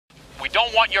We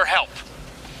don't want your help.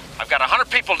 I've got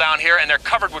 100 people down here, and they're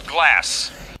covered with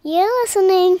glass. You're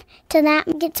listening to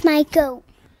That Gets My Goat.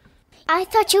 I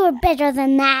thought you were better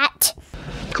than that.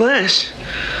 Glass?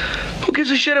 Who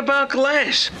gives a shit about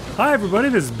glass? Hi, everybody.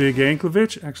 This is Big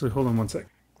Anklovich. Actually, hold on one sec.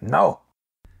 No.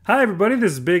 Hi, everybody.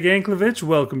 This is Big Anklovich.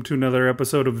 Welcome to another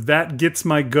episode of That Gets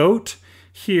My Goat.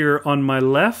 Here on my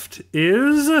left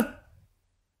is...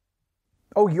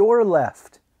 Oh, your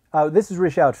left. This is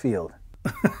Rish Outfield.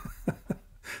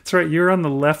 That's right. You're on the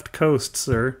left coast,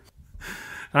 sir.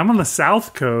 I'm on the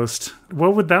south coast.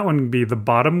 What would that one be? The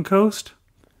bottom coast?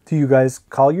 Do you guys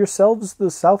call yourselves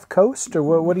the South Coast,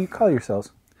 or what do you call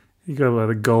yourselves? You go by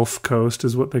the Gulf Coast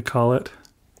is what they call it.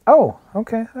 Oh,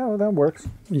 okay. Oh, that works.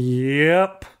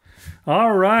 Yep.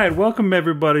 All right. Welcome,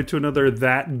 everybody, to another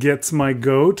That Gets My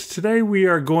Goat. Today we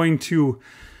are going to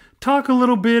talk a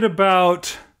little bit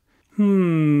about... what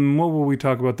will we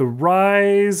talk about? The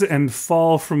rise and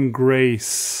fall from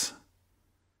grace.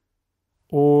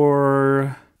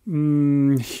 Or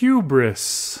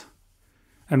hubris.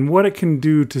 And what it can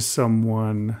do to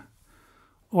someone.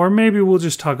 Or maybe we'll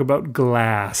just talk about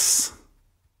glass.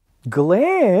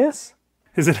 Glass?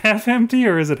 Is it half empty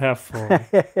or is it half full?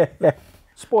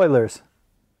 Spoilers.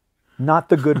 Not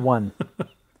the good one.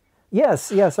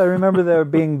 Yes, I remember there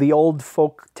being the old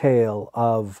folk tale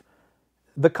of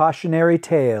the cautionary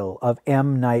tale of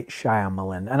M. Night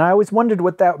Shyamalan. And I always wondered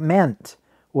what that meant,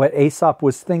 what Aesop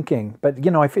was thinking. But,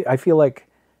 you know, I feel like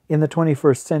in the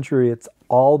 21st century, it's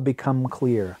all become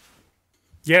clear.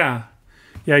 Yeah,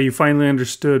 you finally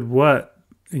understood what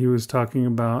he was talking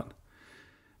about.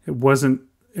 It wasn't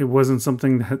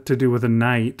something to do with a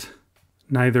knight,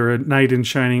 neither a knight in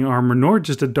shining armor, nor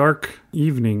just a dark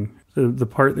evening, the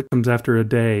part that comes after a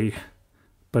day.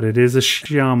 But it is a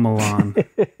Shyamalan.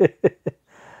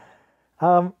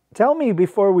 Tell me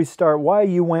before we start why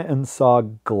you went and saw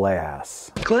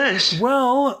Glass. Glass?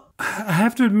 Well, I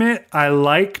have to admit, I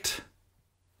liked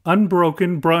Unbreakable?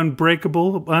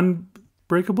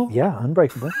 Yeah,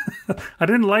 Unbreakable. I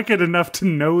didn't like it enough to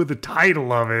know the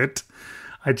title of it.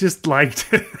 I just liked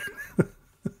it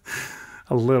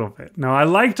a little bit. Now, I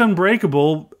liked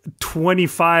Unbreakable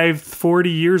 25, 40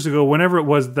 years ago, whenever it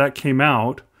was that came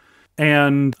out.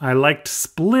 And I liked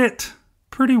Split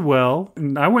pretty well.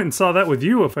 And I went and saw that with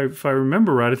you, if I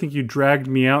remember right. I think you dragged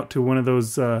me out to one of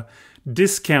those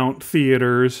discount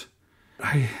theaters.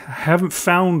 I haven't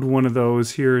found one of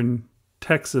those here in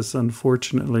Texas,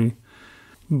 unfortunately.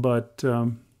 But,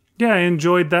 I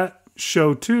enjoyed that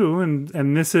show, too.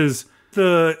 And this is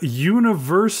the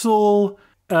Universal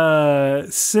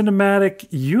Cinematic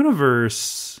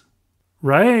Universe,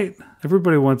 right?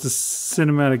 Everybody wants a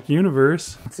cinematic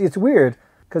universe. It's weird,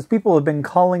 because people have been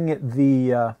calling it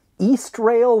the East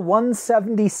Rail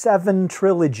 177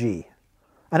 Trilogy.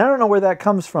 And I don't know where that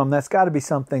comes from. That's got to be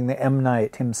something that M.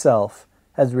 Night himself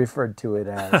has referred to it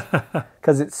as,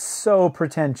 because it's so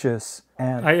pretentious.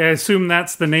 And I assume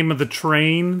that's the name of the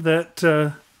train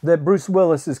that Bruce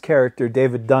Willis's character,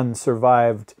 David Dunn,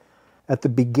 survived at the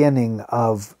beginning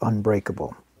of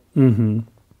Unbreakable. Mm-hmm.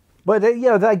 But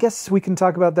I guess we can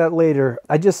talk about that later.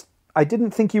 I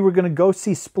didn't think you were going to go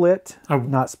see Split.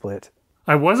 Not Split.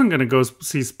 I wasn't going to go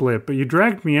see Split, but you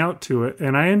dragged me out to it,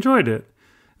 and I enjoyed it.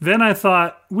 Then I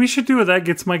thought, we should do it. That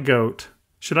Gets My Goat.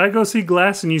 Should I go see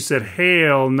Glass? And you said,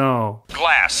 hell no.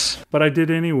 Glass. But I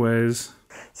did anyways.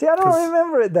 See, I don't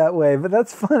remember it that way, but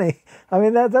that's funny. I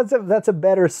mean, that's a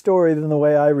better story than the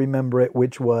way I remember it,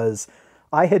 which was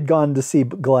I had gone to see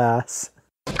Glass.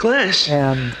 Glass?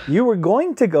 And you were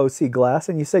going to go see Glass,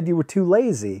 and you said you were too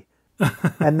lazy.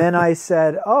 And then I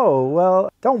said, oh,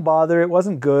 well, don't bother. It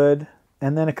wasn't good.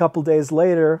 And then a couple days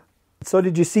later, so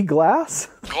did you see Glass?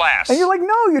 Glass. And you're like,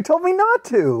 no, you told me not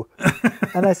to.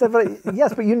 And I said,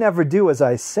 yes, but you never do as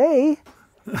I say.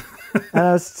 And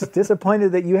I was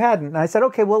disappointed that you hadn't. And I said,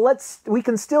 okay, well, we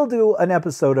can still do an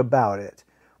episode about it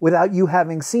without you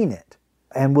having seen it.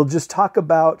 And we'll just talk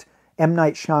about M.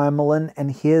 Night Shyamalan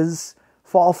and his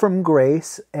fall from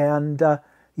grace. And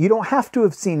you don't have to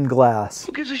have seen Glass.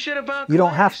 Who gives a shit about You glass?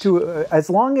 don't have to, as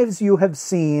long as you have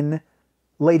seen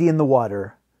Lady in the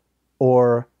Water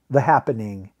or The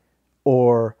Happening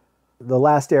or The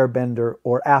Last Airbender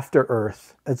or After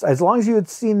Earth. As long as you had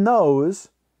seen those,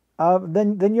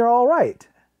 then you're all right.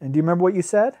 And do you remember what you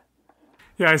said?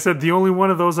 Yeah, I said the only one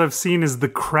of those I've seen is The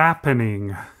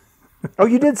Crappening. Oh,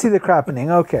 you did see The Crappening.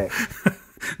 Okay.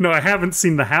 No, I haven't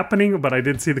seen The Happening, but I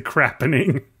did see The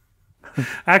Crappening.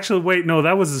 Actually, wait, no,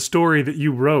 that was a story that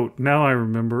you wrote. Now I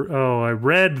remember. Oh, I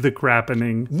read The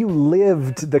Crappening. You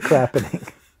lived The Crappening.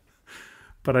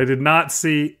 But I did not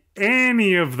see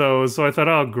any of those. So I thought,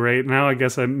 oh, great. Now I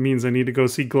guess that means I need to go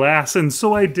see Glass. And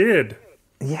so I did.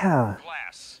 Yeah.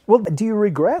 Glass. Well, do you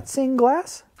regret seeing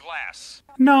Glass? Glass.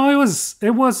 No,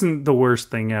 it wasn't the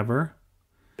worst thing ever.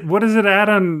 What is it at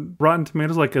on Rotten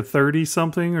Tomatoes? Like a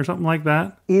 30-something or something like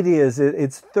that? It is.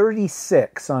 It's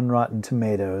 36 on Rotten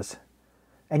Tomatoes.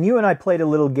 And you and I played a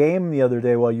little game the other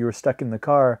day while you were stuck in the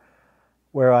car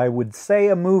where I would say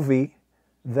a movie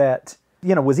that,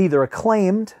 was either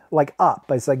acclaimed, like Up.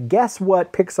 I was like, guess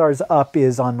what Pixar's Up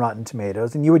is on Rotten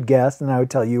Tomatoes? And you would guess, and I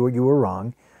would tell you you were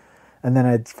wrong. And then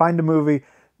I'd find a movie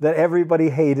that everybody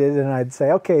hated, and I'd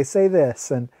say, okay, say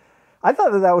this. And I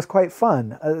thought that was quite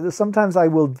fun. Sometimes I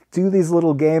will do these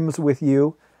little games with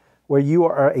you where you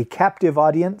are a captive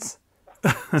audience.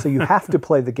 So you have to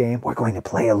play the game. We're going to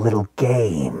play a little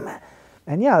game.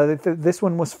 And yeah, this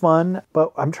one was fun.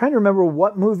 But I'm trying to remember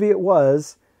what movie it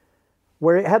was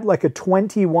where it had like a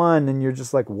 21 and you're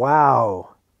just like,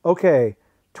 wow, okay,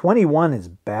 21 is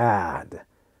bad.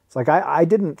 It's like, I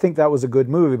didn't think that was a good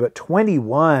movie, but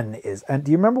 21 is... And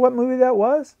do you remember what movie that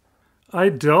was? I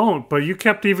don't, but you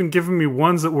kept even giving me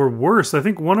ones that were worse. I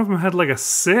think one of them had like a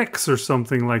 6 or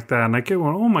something like that. And I kept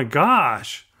going, oh my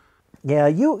gosh. Yeah,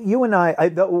 you and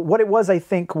what it was, I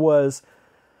think, was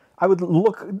I would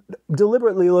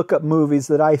deliberately look up movies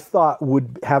that I thought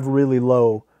would have really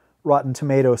low Rotten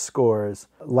Tomato scores,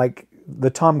 like the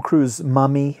Tom Cruise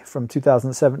Mummy from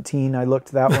 2017. I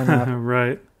looked that one up.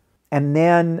 Right. And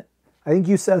then I think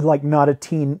you said like another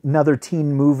teen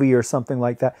movie or something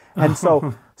like that. And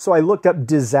so I looked up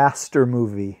Disaster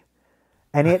Movie,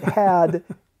 and it had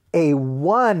a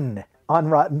 1 on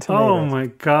Rotten Tomatoes. Oh my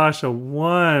gosh, a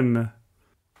 1.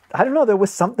 I don't know. There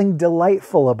was something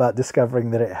delightful about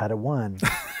discovering that it had a 1.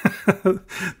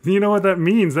 You know what that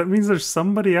means? That means there's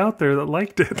somebody out there that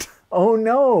liked it. Oh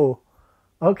no.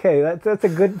 Okay, that's a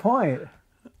good point.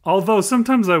 Although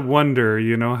sometimes I wonder,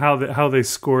 how they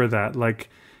score that, like,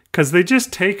 because they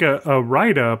just take a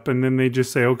write-up and then they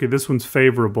just say, okay, this one's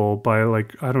favorable by,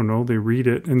 like, I don't know, they read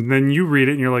it, and then you read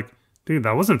it and you're like, dude,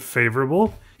 that wasn't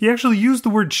favorable. He actually used the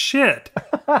word shit.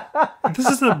 This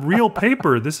is a real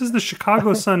paper. This is the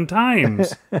Chicago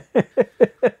Sun-Times.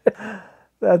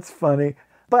 That's funny.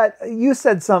 But you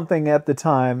said something at the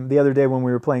time, the other day when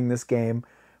we were playing this game,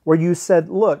 where you said,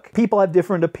 look, people have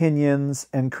different opinions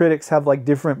and critics have like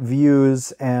different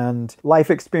views and life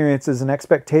experiences and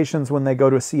expectations when they go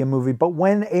to see a movie. But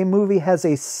when a movie has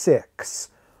a 6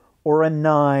 or a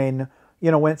 9,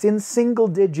 when it's in single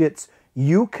digits,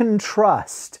 you can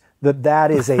trust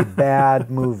that is a bad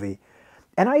movie.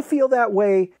 And I feel that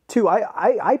way too.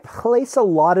 I place a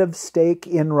lot of stake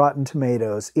in Rotten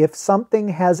Tomatoes. If something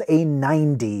has a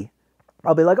 90,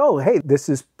 I'll be like, oh, hey, this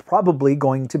is probably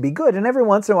going to be good. And every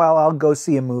once in a while, I'll go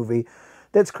see a movie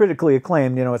that's critically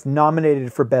acclaimed. It's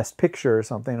nominated for Best Picture or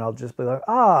something. And I'll just be like,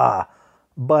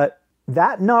 But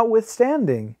that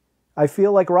notwithstanding, I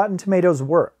feel like Rotten Tomatoes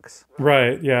works.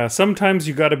 Right, yeah. Sometimes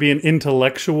you got to be an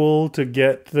intellectual to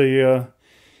get the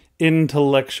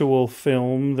intellectual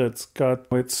film that's got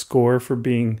its score for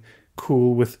being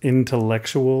cool with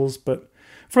intellectuals. But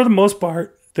for the most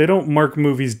part, they don't mark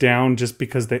movies down just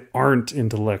because they aren't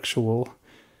intellectual.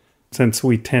 Since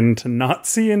we tend to not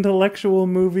see intellectual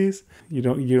movies, you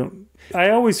don't. I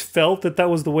always felt that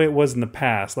was the way it was in the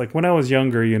past. Like when I was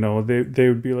younger, they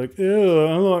would be like, "Oh,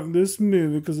 I like this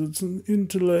movie because it's an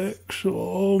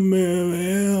intellectual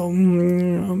movie,"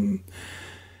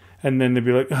 and then they'd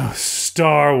be like, "Oh,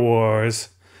 Star Wars,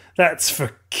 that's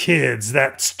for kids.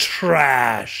 That's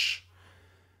trash."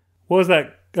 What was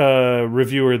that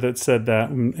reviewer that said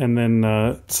that? And then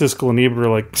Siskel and Ebert were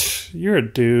like, "You're a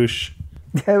douche."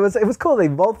 Yeah, it was cool. They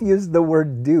both used the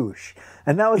word douche.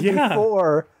 And that was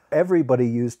before everybody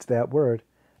used that word.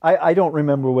 I don't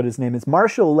remember what his name is.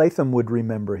 Marshall Latham would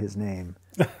remember his name.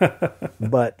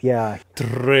 But yeah.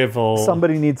 Drivel.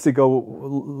 Somebody needs to go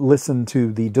listen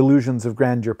to the Delusions of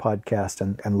Grandeur podcast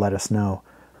and let us know.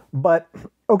 But,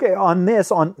 okay,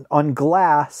 on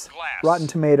Glass, Rotten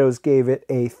Tomatoes gave it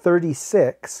a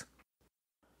 36.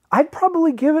 I'd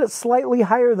probably give it slightly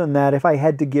higher than that if I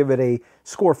had to give it a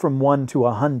score from 1 to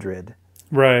 100.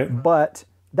 Right. But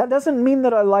that doesn't mean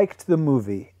that I liked the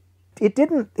movie. It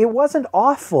wasn't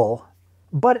awful,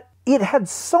 but it had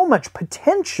so much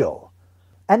potential.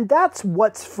 And that's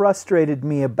what's frustrated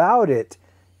me about it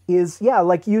is,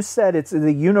 like you said, it's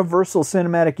the Universal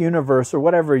Cinematic Universe or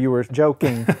whatever you were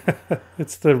joking.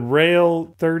 It's the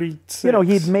Rail 36.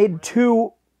 He'd made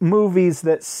 2 movies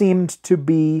that seemed to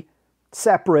be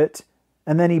separate,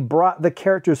 and then he brought the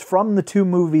characters from the 2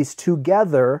 movies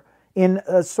together in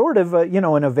a sort of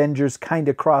an Avengers kind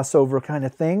of crossover kind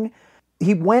of thing.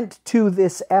 he went to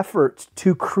this effort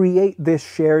to create this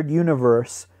shared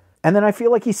universe, and then I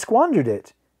feel like he squandered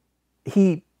it.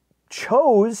 He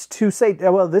chose to say,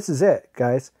 well, this is it,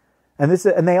 guys. And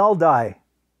they all die.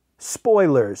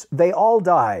 Spoilers. They all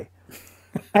die.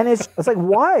 And it's like,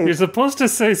 why? You're supposed to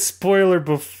say spoiler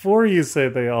before you say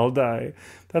they all die.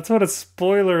 That's what a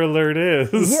spoiler alert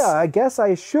is. Yeah, I guess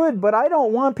I should, but I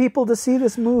don't want people to see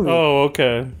this movie. Oh,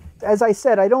 okay. As I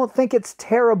said, I don't think it's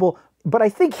terrible, but I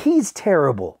think he's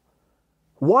terrible.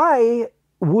 Why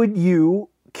would you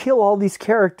kill all these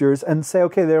characters and say,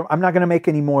 okay, I'm not going to make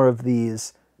any more of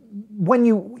these, when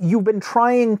you've been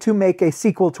trying to make a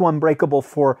sequel to Unbreakable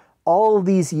for all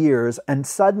these years, and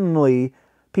suddenly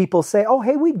people say, oh,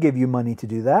 hey, we'd give you money to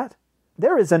do that.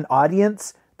 There is an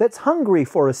audience that's hungry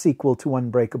for a sequel to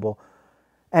Unbreakable.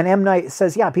 And M. Night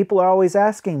says, yeah, people are always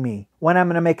asking me when I'm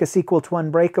going to make a sequel to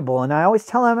Unbreakable. And I always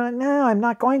tell them, no, I'm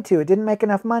not going to. It didn't make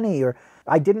enough money, or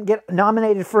I didn't get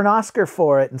nominated for an Oscar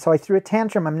for it, and so I threw a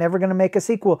tantrum. I'm never going to make a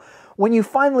sequel. When you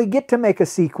finally get to make a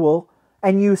sequel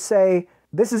and you say,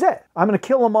 this is it, I'm going to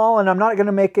kill them all and I'm not going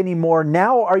to make any more,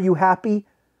 now are you happy?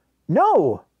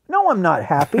 No, I'm not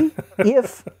happy.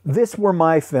 If this were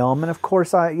my film, and of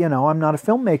course I'm not a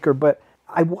filmmaker, but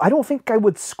I don't think I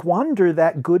would squander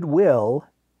that goodwill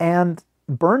and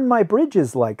burn my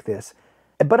bridges like this.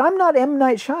 But I'm not M.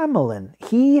 Night Shyamalan.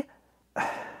 He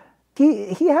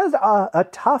has a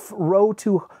tough row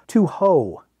to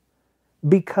hoe,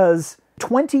 because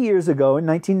 20 years ago, in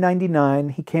 1999,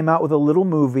 he came out with a little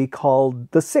movie called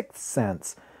The Sixth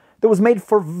Sense that was made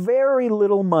for very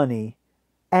little money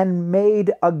and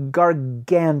made a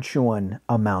gargantuan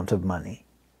amount of money.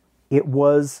 It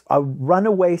was a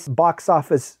runaway box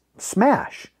office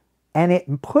smash, and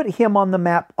it put him on the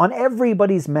map, on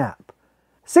everybody's map.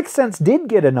 Sixth Sense did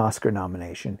get an Oscar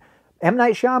nomination. M.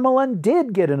 Night Shyamalan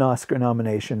did get an Oscar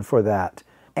nomination for that.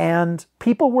 And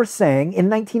people were saying in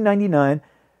 1999,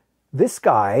 this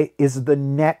guy is the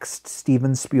next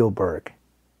Steven Spielberg.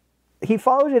 He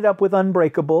followed it up with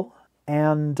Unbreakable,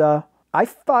 and I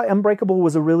thought Unbreakable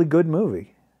was a really good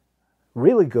movie.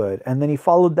 Really good. And then he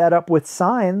followed that up with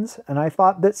Signs, and I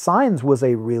thought that Signs was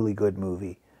a really good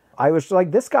movie. I was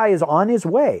like, this guy is on his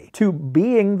way to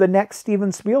being the next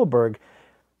Steven Spielberg.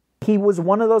 He was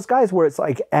one of those guys where it's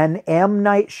like an M.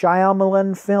 Night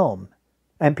Shyamalan film.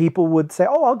 And people would say,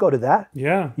 oh, I'll go to that.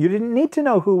 Yeah. You didn't need to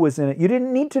know who was in it. You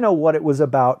didn't need to know what it was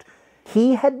about.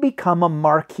 He had become a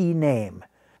marquee name.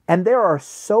 And there are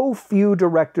so few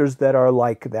directors that are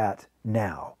like that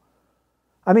now.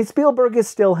 I mean, Spielberg is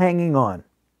still hanging on.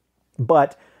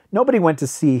 But nobody went to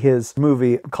see his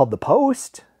movie called The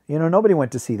Post. Nobody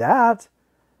went to see that.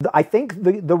 I think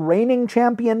the reigning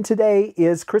champion today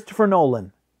is Christopher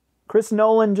Nolan. Chris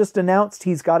Nolan just announced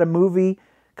he's got a movie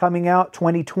coming out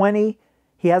 2020.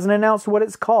 He hasn't announced what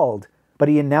it's called, but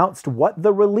he announced what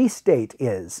the release date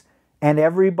is. And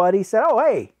everybody said, oh,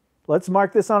 hey, let's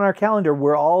mark this on our calendar.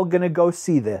 We're all going to go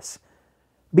see this.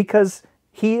 Because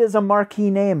he is a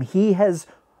marquee name. He has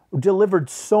delivered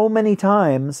so many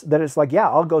times that it's like, yeah,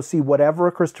 I'll go see whatever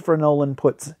Christopher Nolan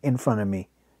puts in front of me.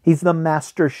 He's the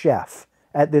master chef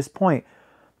at this point.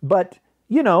 But,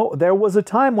 there was a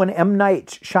time when M.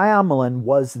 Night Shyamalan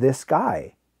was this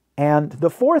guy. And the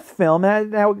fourth film,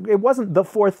 now it wasn't the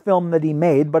fourth film that he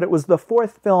made, but it was the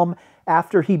fourth film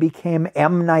after he became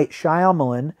M. Night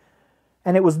Shyamalan,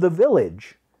 and it was The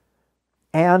Village.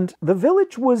 And The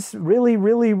Village was really,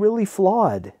 really, really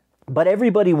flawed. But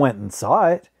everybody went and saw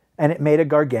it, and it made a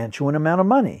gargantuan amount of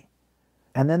money.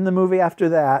 And then the movie after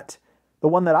that, the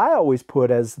one that I always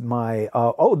put as my,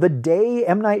 the day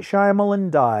M. Night Shyamalan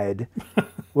died,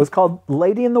 was called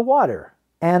Lady in the Water.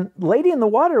 And Lady in the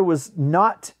Water was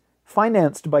not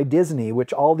financed by Disney,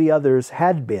 which all the others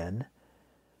had been,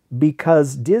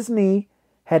 because Disney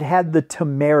had the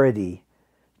temerity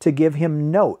to give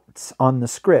him notes on the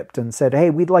script and said, hey,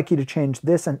 we'd like you to change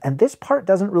this, and this part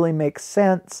doesn't really make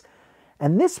sense,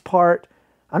 and this part,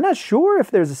 I'm not sure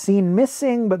if there's a scene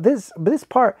missing, but this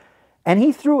part, and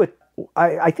he threw it.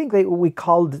 I think we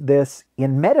called this,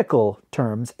 in medical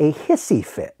terms, a hissy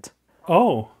fit.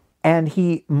 Oh. And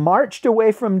he marched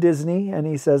away from Disney, and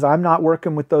he says, I'm not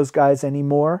working with those guys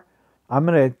anymore. I'm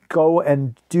going to go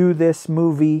and do this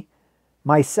movie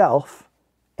myself.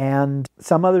 And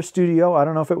some other studio, I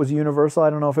don't know if it was Universal, I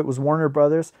don't know if it was Warner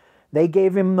Brothers, they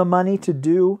gave him the money to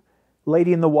do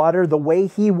Lady in the Water the way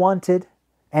he wanted.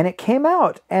 And it came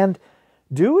out. And,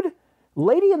 dude,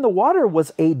 Lady in the Water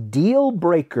was a deal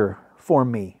breaker for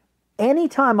me.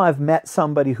 Anytime I've met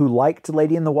somebody who liked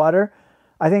Lady in the Water,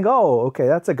 I think, oh, okay,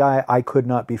 that's a guy I could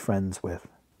not be friends with.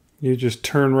 You just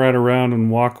turn right around and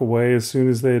walk away as soon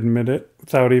as they admit it,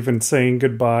 without even saying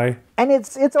goodbye. And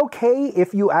it's okay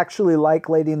if you actually like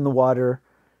Lady in the Water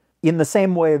in the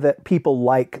same way that people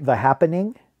like The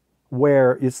Happening,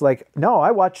 where it's like, no,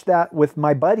 I watched that with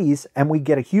my buddies and we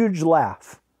get a huge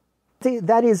laugh. See,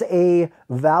 that is a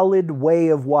valid way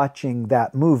of watching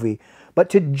that movie.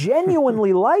 But to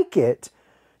genuinely like it,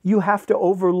 you have to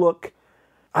overlook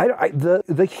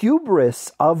the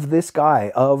hubris of this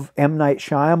guy, of M. Night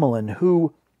Shyamalan,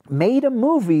 who made a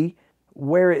movie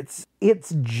where it's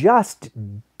just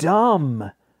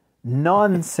dumb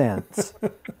nonsense.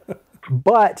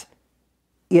 But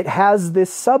it has this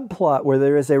subplot where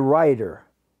there is a writer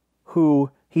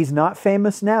who, he's not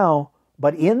famous now,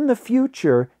 but in the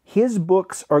future, his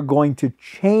books are going to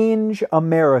change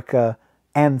America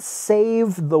and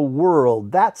save the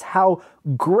world. That's how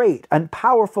great and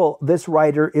powerful this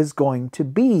writer is going to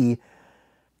be.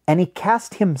 And he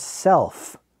cast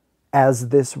himself as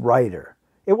this writer.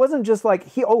 It wasn't just like,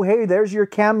 hey, there's your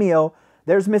cameo.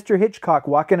 There's Mr. Hitchcock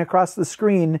walking across the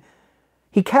screen.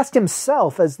 He cast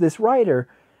himself as this writer.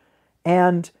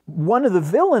 And one of the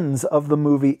villains of the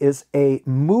movie is a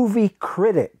movie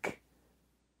critic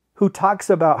who talks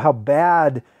about how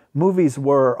bad movies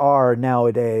are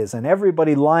nowadays, and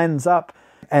everybody lines up,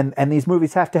 and these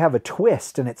movies have to have a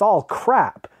twist, and it's all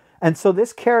crap. And so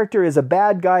this character is a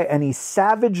bad guy, and he's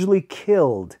savagely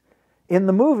killed in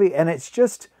the movie, and it's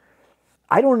just,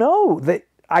 I don't know that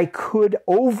I could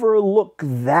overlook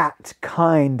that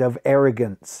kind of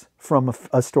arrogance from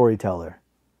a storyteller.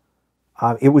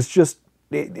 It was just,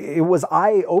 it was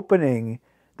eye-opening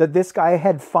that this guy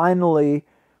had finally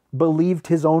believed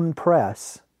his own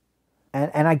press.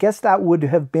 And I guess that would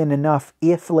have been enough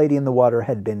if Lady in the Water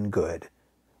had been good.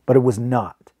 But it was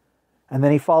not. And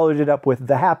then he followed it up with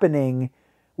The Happening,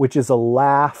 which is a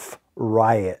laugh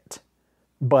riot.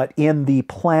 But in the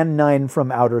Plan 9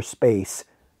 from outer space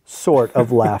sort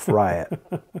of laugh riot.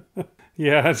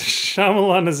 Yeah,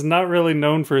 Shyamalan is not really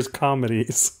known for his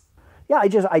comedies. Yeah,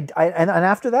 and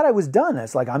after that I was done.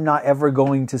 It's like, I'm not ever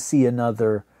going to see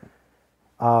another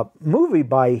movie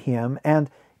by him. And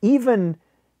even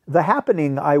The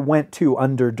Happening I went to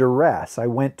under duress. I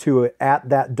went to it at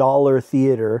that dollar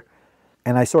theater,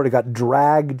 and I sort of got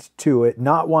dragged to it,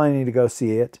 not wanting to go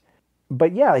see it.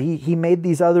 But yeah, he made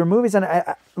these other movies. And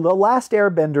The Last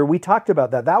Airbender, we talked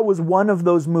about that. That was one of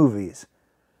those movies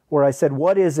where I said,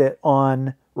 what is it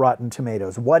on Rotten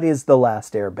Tomatoes? What is The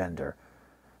Last Airbender?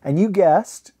 And you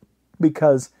guessed,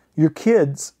 because your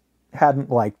kids hadn't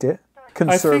liked it.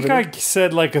 I think I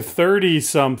said like a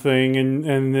 30-something,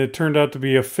 and it turned out to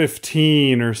be a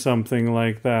 15 or something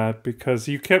like that, because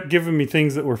you kept giving me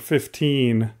things that were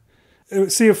 15.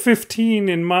 See, a 15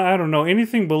 in my, I don't know,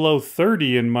 anything below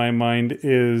 30 in my mind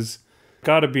is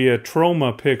got to be a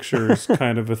Trauma Pictures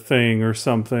kind of a thing or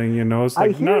something, you know? It's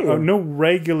like no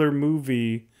regular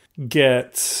movie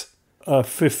gets a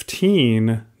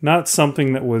 15, not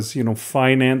something that was,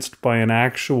 financed by an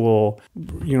actual,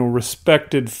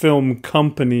 respected film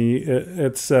company,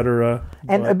 etc.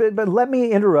 But let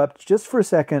me interrupt just for a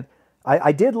second.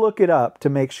 I did look it up to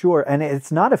make sure, and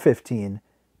it's not a 15,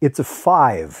 it's a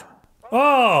 5.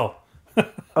 Oh!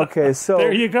 Okay, so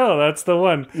there you go. That's the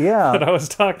one that I was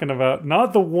talking about.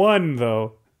 Not the 1,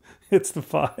 though. It's the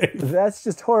 5. That's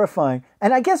just horrifying.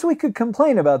 And I guess we could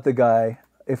complain about the guy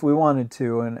if we wanted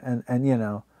to, and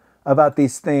about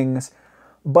these things.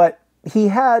 But he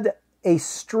had a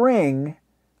string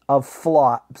of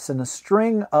flops and a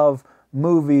string of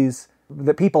movies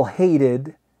that people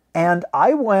hated. And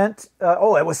I went,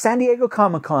 it was San Diego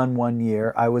Comic-Con one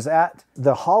year. I was at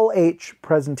the Hall H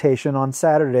presentation on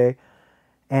Saturday,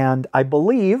 and I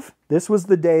believe this was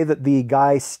the day that the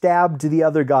guy stabbed the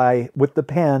other guy with the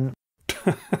pen.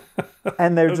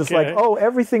 And they're just like,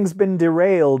 everything's been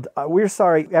derailed. We're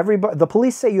sorry. The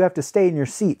police say you have to stay in your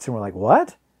seats. And we're like,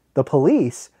 what? The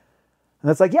police? And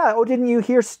it's like, didn't you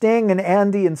hear Sting and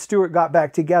Andy and Stewart got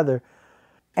back together?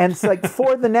 And it's like,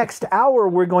 for the next hour,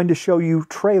 we're going to show you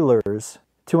trailers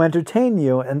to entertain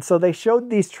you. And so they showed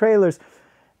these trailers,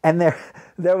 and there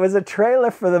was a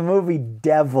trailer for the movie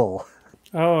Devil.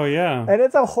 Oh, yeah. And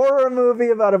it's a horror movie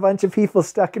about a bunch of people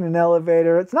stuck in an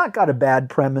elevator. It's not got a bad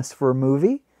premise for a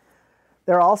movie.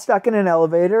 They're all stuck in an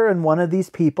elevator, and one of these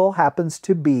people happens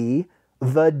to be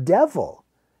the devil.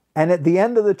 And at the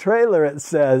end of the trailer, it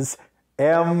says,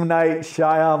 M. Night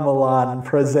Shyamalan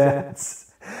presents.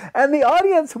 And the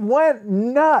audience went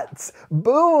nuts,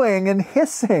 booing and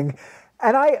hissing.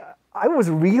 And I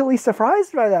was really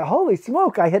surprised by that. Holy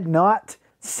smoke, I had not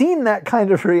seen that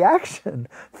kind of reaction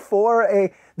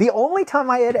the only time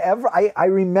I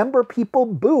remember people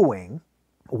booing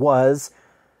was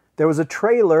there was a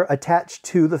trailer attached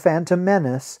to The Phantom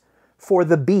Menace for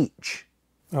The Beach.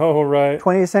 Oh, right.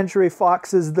 20th Century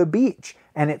Fox's The Beach.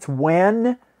 And it's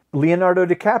when Leonardo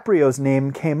DiCaprio's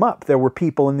name came up, there were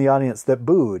people in the audience that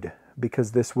booed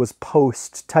because this was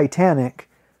post-Titanic,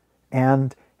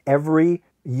 and every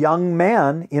young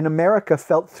man in America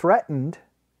felt threatened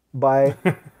by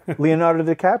Leonardo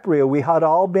DiCaprio. We had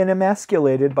all been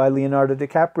emasculated by Leonardo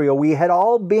DiCaprio. We had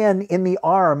all been in the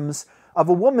arms of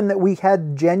a woman that we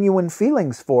had genuine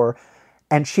feelings for,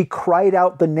 and she cried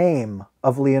out the name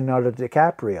of Leonardo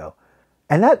DiCaprio.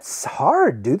 And that's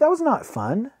hard, dude. That was not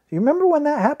fun. Do you remember when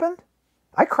that happened?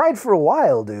 I cried for a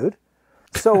while, dude.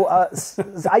 So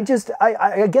I guess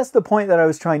the point that I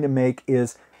was trying to make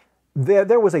is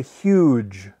there was a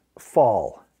huge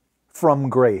fall from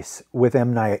grace with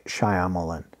M. Night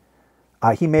Shyamalan.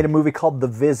 He made a movie called The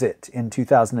Visit in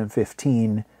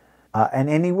 2015,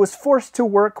 and he was forced to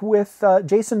work with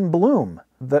Jason Blum,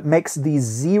 that makes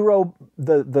the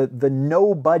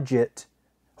no-budget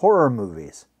horror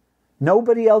movies.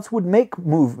 Nobody else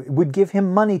would give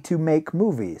him money to make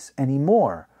movies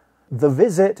anymore. The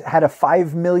Visit had a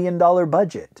 $5 million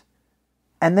budget.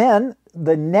 And then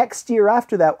the next year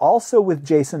after that, also with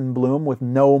Jason Blum, with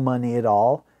no money at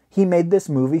all, he made this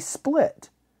movie Split.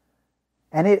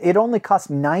 And it only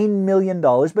cost $9 million,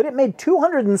 but it made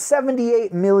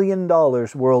 $278 million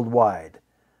worldwide.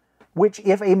 Which,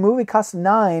 if a movie costs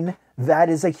 $9, that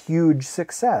is a huge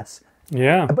success.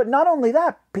 Yeah. But not only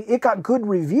that, it got good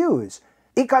reviews.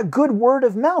 It got good word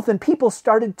of mouth, and people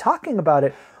started talking about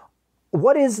it.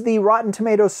 What is the Rotten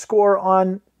Tomatoes score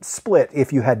on Split,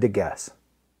 if you had to guess?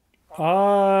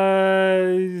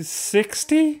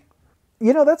 60?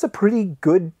 You know, that's a pretty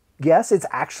good guess. It's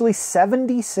actually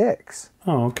 76.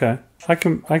 Oh, okay. I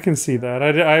can see that.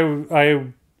 I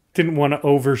didn't want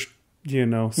to you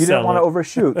didn't want to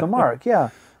overshoot the mark, yeah.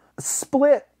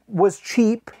 Split was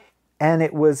cheap and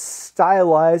it was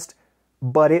stylized,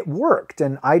 but it worked.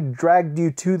 And I dragged you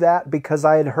to that because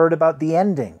I had heard about the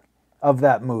ending of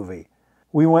that movie.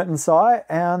 We went and saw it,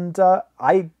 and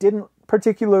I didn't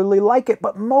particularly like it,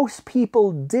 but most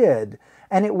people did.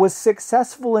 And it was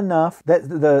successful enough that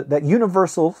that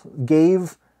Universal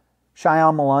gave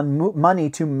Shyamalan money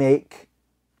to make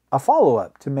a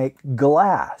follow-up, to make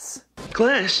Glass.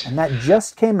 Glass? And that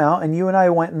just came out, and you and I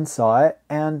went and saw it,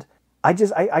 and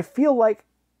I feel like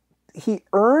he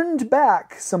earned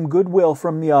back some goodwill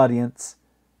from the audience,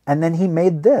 and then he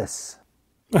made this.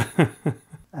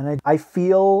 And I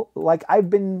feel like I've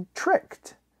been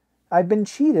tricked. I've been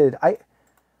cheated. I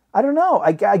don't know.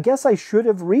 I guess I should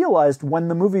have realized when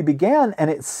the movie began and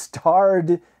it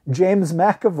starred James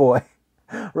McAvoy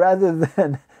rather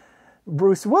than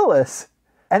Bruce Willis.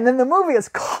 And then the movie is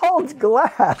called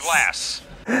Glass. Glass.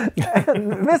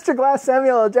 And Mr. Glass,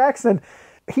 Samuel L. Jackson,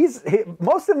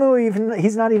 most of the movie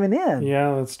he's not even in.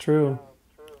 Yeah, that's true.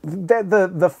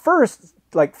 The first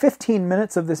 15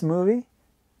 minutes of this movie,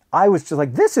 I was just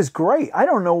like, this is great. I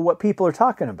don't know what people are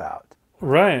talking about.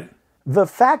 Right. The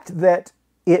fact that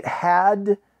it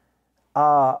had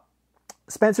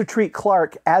Spencer Treat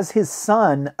Clark as his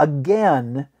son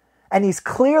again, and he's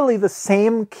clearly the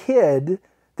same kid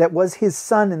that was his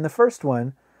son in the first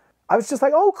one, I was just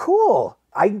like, oh, cool.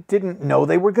 I didn't know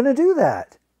they were going to do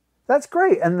that. That's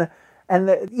great. And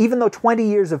even though 20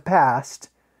 years have passed,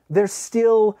 they're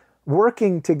still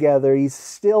working together. He's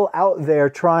still out there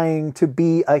trying to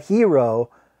be a hero.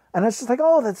 And I was just like,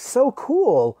 oh, that's so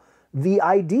cool. The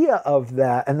idea of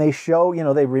that. And they show,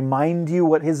 they remind you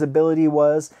what his ability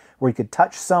was, where he could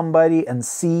touch somebody and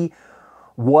see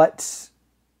what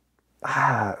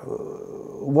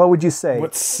would you say?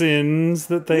 What sins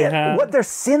that they have. What their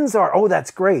sins are. Oh,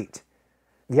 that's great.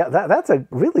 Yeah, that's a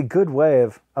really good way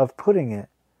of putting it.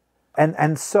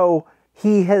 And so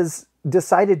he has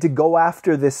decided to go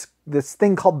after this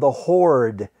thing called the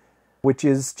Horde, which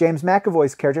is James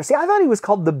McAvoy's character. See, I thought he was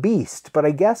called the Beast, but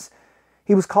I guess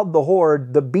he was called the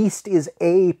Horde. The Beast is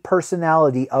a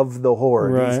personality of the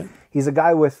Horde. Right. He's a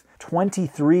guy with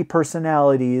 23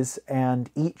 personalities, and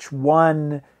each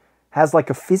one has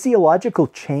a physiological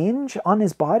change on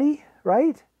his body,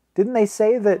 right? Didn't they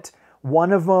say that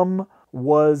one of them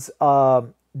was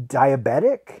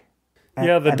diabetic?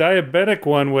 Yeah, the diabetic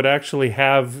one would actually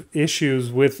have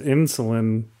issues with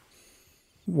insulin,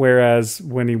 whereas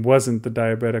when he wasn't the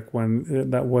diabetic one,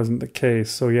 that wasn't the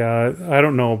case. So yeah, I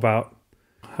don't know about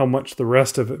how much the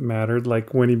rest of it mattered.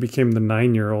 Like when he became the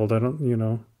 9-year-old, I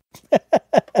don't,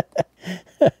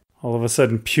 all of a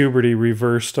sudden puberty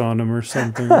reversed on him or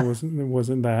something. It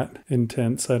wasn't that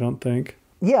intense, I don't think.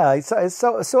 Yeah,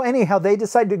 so anyhow, they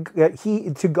decide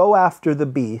to go after the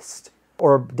Beast,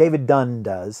 or David Dunn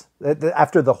does,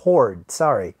 after the Horde,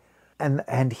 sorry.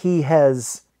 And he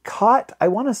has caught, I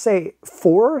want to say,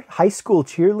 4 high school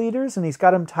cheerleaders, and he's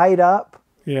got them tied up.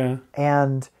 Yeah.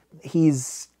 And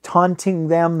he's taunting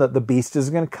them that the beast is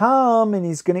going to come and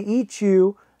he's going to eat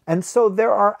you. And so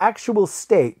there are actual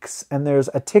stakes, and there's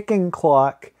a ticking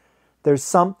clock. There's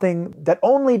something that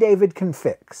only David can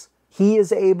fix. He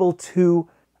is able to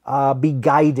be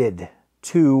guided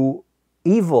to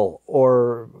evil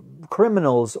or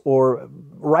criminals or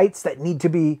wrongs that need to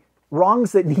be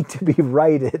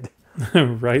righted.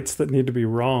 Rights that need to be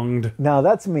wronged. Now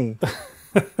that's me.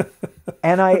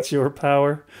 And That's your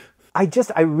power. I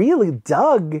really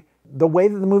dug the way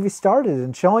that the movie started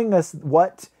and showing us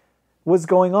what was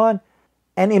going on.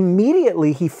 And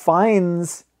immediately he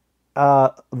finds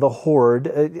the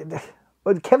horde.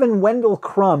 Kevin Wendell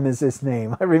Crumb is his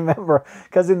name. I remember,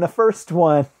 because in the first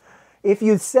one, if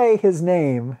you say his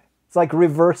name, it's like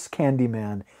reverse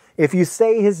Candyman. If you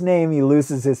say his name, he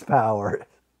loses his power.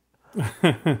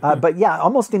 But yeah,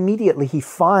 almost immediately he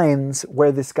finds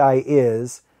where this guy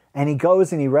is, and he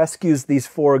goes and he rescues these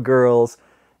 4 girls,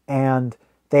 and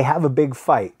they have a big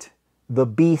fight. The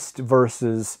Beast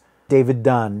versus David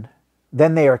Dunn.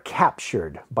 Then they are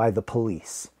captured by the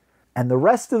police. And the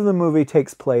rest of the movie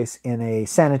takes place in a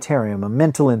sanitarium, a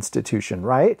mental institution,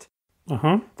 right?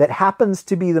 Uh-huh. That happens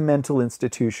to be the mental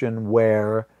institution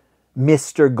where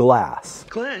Mr. Glass,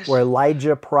 where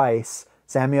Elijah Price,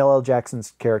 Samuel L.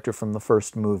 Jackson's character from the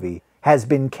first movie, has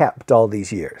been kept all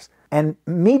these years. And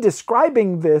me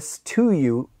describing this to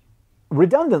you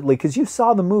redundantly, because you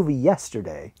saw the movie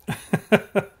yesterday,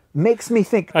 makes me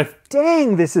think,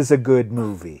 dang, this is a good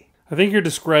movie. I think you're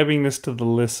describing this to the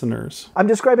listeners. I'm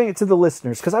describing it to the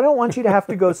listeners because I don't want you to have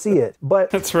to go see it. But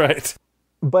That's right.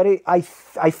 But I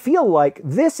feel like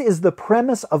this is the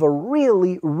premise of a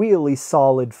really, really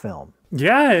solid film.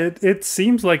 Yeah, it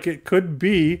seems like it could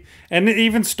be. And it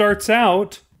even starts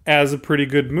out as a pretty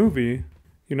good movie.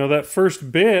 You know, that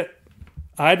first bit,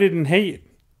 I didn't hate.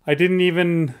 I didn't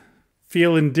even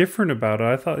feel indifferent about it.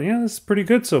 I thought, yeah, this is pretty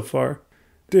good so far.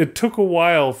 It took a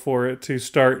while for it to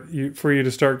start, for you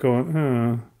to start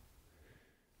going,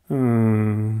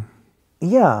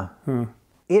 Yeah.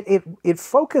 It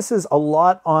focuses a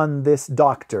lot on this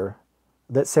doctor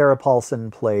that Sarah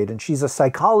Paulson played, and she's a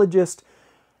psychologist,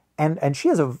 and she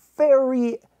has a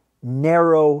very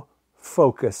narrow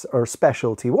focus or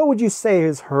specialty. What would you say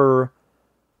is her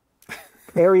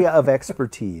area of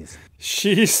expertise?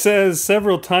 She says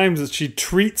several times that she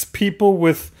treats people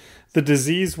with the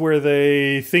disease where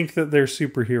they think that they're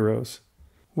superheroes,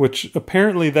 which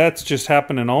apparently that's just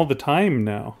happening all the time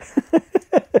now.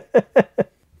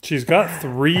 She's got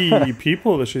 3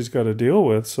 people that she's got to deal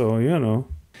with, so, you know.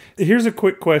 Here's a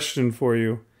quick question for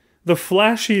you. The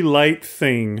flashy light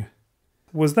thing,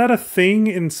 was that a thing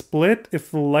in Split?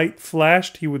 If the light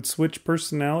flashed, he would switch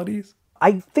personalities?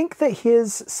 I think that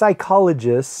his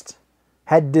psychologist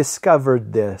had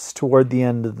discovered this toward the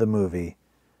end of the movie,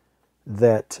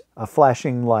 that a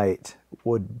flashing light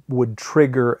would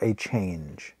trigger a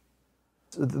change.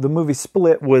 The movie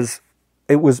Split was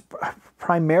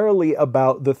primarily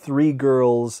about the 3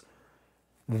 girls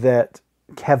that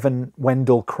Kevin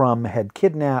Wendell Crumb had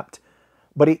kidnapped,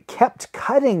 but it kept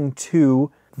cutting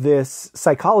to this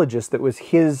psychologist that was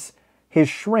his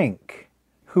shrink,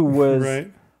 who was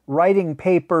right. writing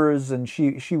papers, and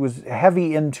she was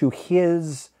heavy into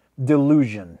his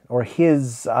delusion, or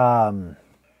his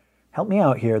help me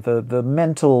out here, the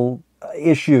mental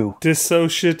issue.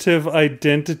 Dissociative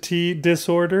identity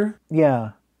disorder?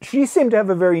 Yeah. She seemed to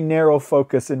have a very narrow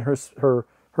focus in her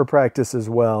practice as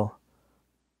well.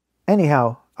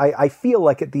 Anyhow, I feel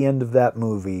like at the end of that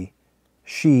movie,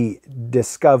 she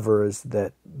discovers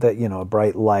that you know, a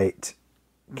bright light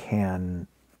can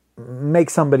make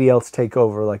somebody else take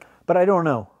over. But I don't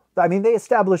know. I mean, they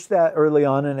established that early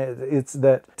on, and it's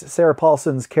that Sarah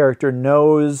Paulson's character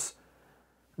knows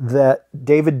that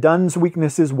David Dunn's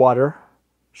weakness is water.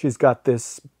 She's got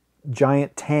this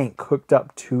giant tank hooked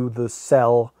up to the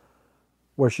cell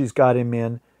where she's got him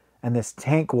in, and this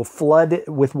tank will flood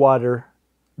with water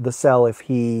the cell if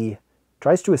he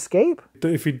tries to escape.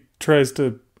 If he tries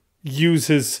to use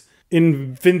his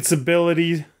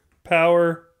invincibility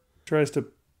power, tries to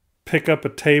pick up a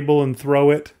table and throw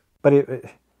it. But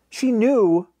she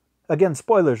knew, again,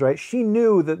 spoilers, right? She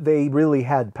knew that they really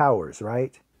had powers,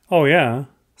 right? Oh, yeah.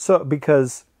 So,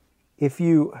 because if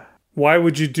you... Why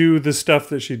would you do the stuff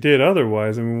that she did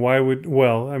otherwise? I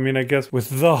mean, I guess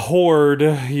with the Horde,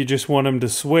 you just want him to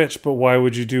switch, but why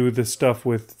would you do the stuff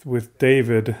with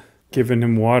David, giving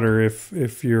him water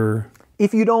if you're...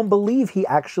 If you don't believe he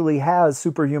actually has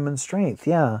superhuman strength,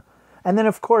 yeah. And then,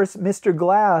 of course, Mr.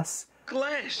 Glass,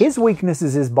 his weakness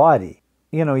is his body.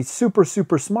 he's super,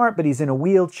 super smart, but he's in a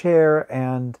wheelchair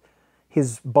and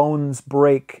his bones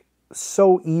break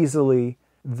so easily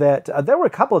that there were a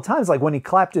couple of times like when he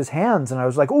clapped his hands and I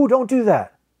was like, oh, don't do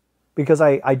that. Because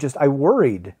I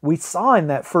worried. We saw in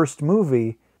that first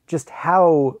movie just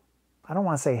how, I don't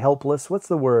want to say helpless, what's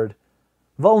the word?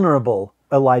 Vulnerable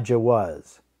Elijah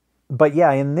was. But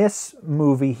yeah, in this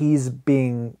movie, he's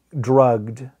being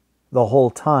drugged the whole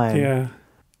time. Yeah,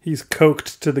 he's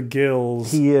coked to the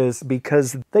gills. He is,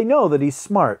 because they know that he's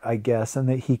smart, I guess, and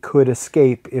that he could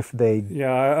escape if they...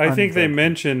 Yeah, I think they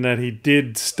mentioned that he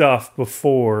did stuff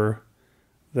before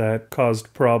that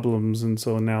caused problems, and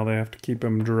so now they have to keep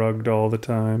him drugged all the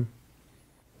time.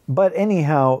 But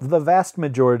anyhow, the vast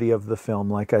majority of the film,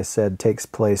 like I said, takes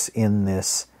place in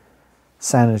this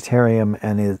sanitarium,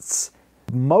 and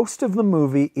most of the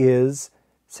movie is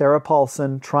Sarah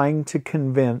Paulson trying to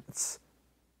convince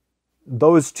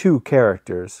those two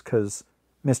characters, because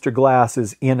Mr. Glass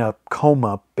is in a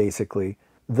coma, basically,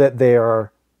 that they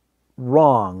are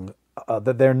wrong,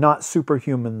 that they're not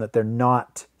superhuman, that they're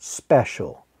not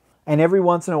special. And every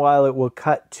once in a while it will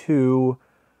cut to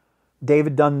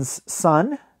David Dunn's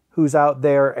son, who's out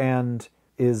there and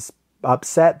is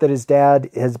upset that his dad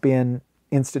has been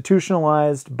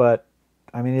institutionalized, but,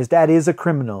 I mean, his dad is a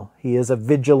criminal. He is a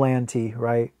vigilante,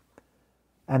 right?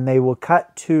 And they will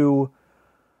cut to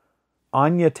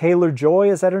Anya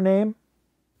Taylor-Joy, is that her name?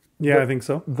 Yeah, I think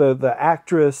so. The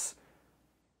actress,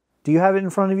 do you have it in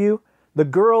front of you? The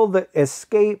girl that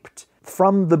escaped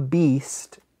from the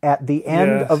beast at the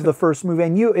end of the first movie.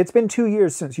 And it's been 2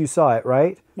 years since you saw it,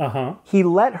 right? Uh-huh. He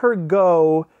let her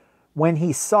go when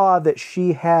he saw that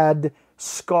she had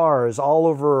scars all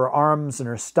over her arms and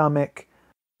her stomach.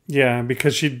 Yeah,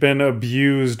 because she'd been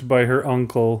abused by her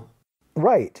uncle.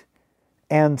 Right.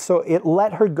 And so it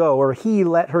let her go, or he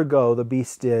let her go, the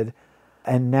beast did.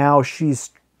 And now she's,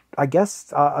 I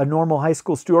guess, a normal high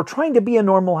school student, or trying to be a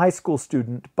normal high school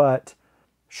student, but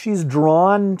she's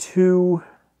drawn to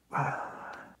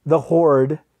the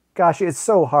Horde. Gosh, it's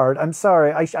so hard. I'm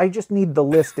sorry. I just need the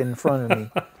list in front of me.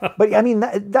 But, I mean,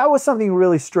 that was something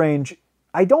really strange.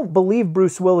 I don't believe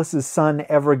Bruce Willis's son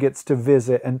ever gets to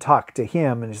visit and talk to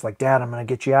him. And he's like, Dad, I'm going to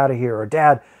get you out of here. Or,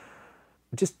 Dad,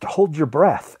 just hold your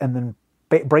breath and then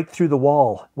break through the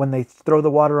wall when they throw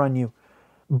the water on you.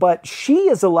 But she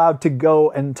is allowed to go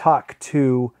and talk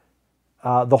to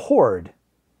the Horde.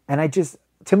 And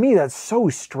to me, that's so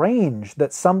strange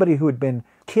that somebody who had been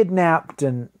kidnapped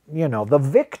and, the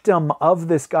victim of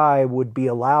this guy would be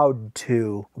allowed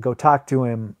to go talk to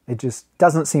him. It just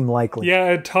doesn't seem likely.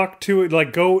 Yeah,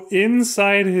 go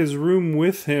inside his room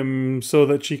with him so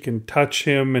that she can touch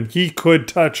him and he could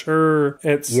touch her,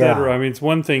 etc. Yeah. I mean, it's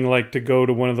one thing to go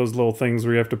to one of those little things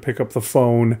where you have to pick up the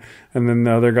phone and then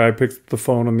the other guy picks up the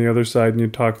phone on the other side and you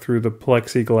talk through the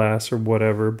plexiglass or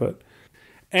whatever.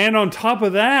 And on top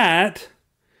of that,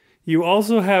 you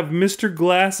also have Mr.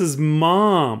 Glass's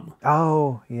mom.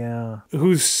 Oh, yeah.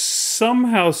 Who's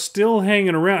somehow still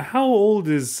hanging around. How old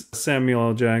is Samuel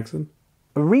L. Jackson?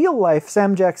 Real life,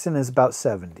 Sam Jackson is about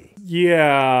 70.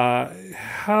 Yeah.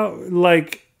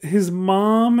 His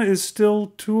mom is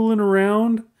still tooling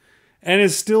around and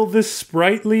is still this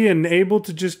sprightly and able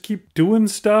to just keep doing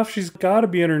stuff. She's got to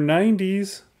be in her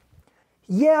 90s.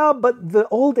 Yeah, but the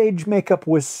old age makeup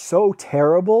was so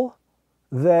terrible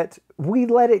that we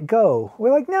let it go.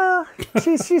 We're like, nah,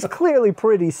 she's clearly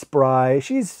pretty spry.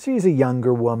 She's a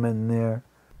younger woman there.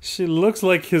 She looks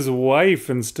like his wife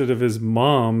instead of his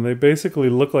mom. They basically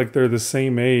look like they're the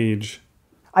same age.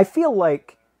 I feel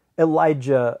like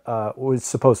Elijah was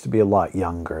supposed to be a lot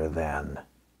younger than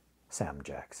Sam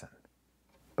Jackson.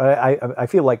 But I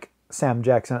feel like Sam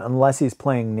Jackson, unless he's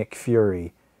playing Nick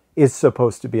Fury, is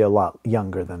supposed to be a lot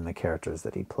younger than the characters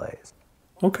that he plays.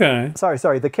 Okay.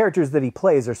 Sorry. The characters that he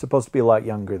plays are supposed to be a lot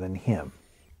younger than him.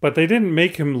 But they didn't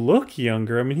make him look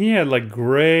younger. I mean, he had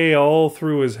gray all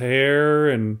through his hair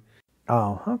and...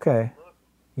 Oh, okay.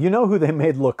 You know who they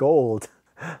made look old?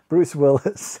 Bruce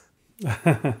Willis.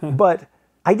 But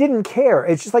I didn't care.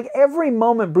 It's just every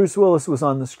moment Bruce Willis was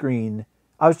on the screen,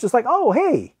 I was just like, oh,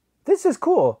 hey, this is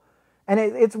cool. And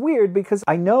it's weird because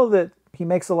I know that he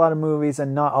makes a lot of movies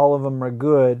and not all of them are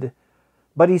good,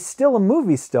 but he's still a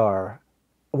movie star.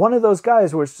 One of those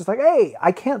guys where it's just hey,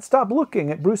 I can't stop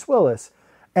looking at Bruce Willis.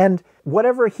 And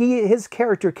whatever his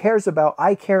character cares about,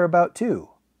 I care about too.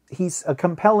 He's a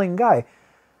compelling guy.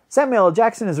 Samuel L.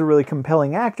 Jackson is a really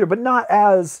compelling actor, but not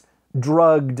as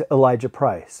drugged Elijah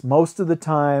Price. Most of the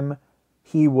time,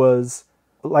 he was,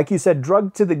 like you said,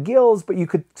 drugged to the gills, but you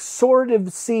could sort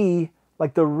of see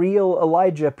the real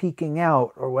Elijah peeking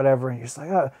out or whatever. And you're just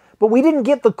oh. But we didn't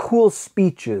get the cool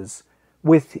speeches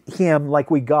with him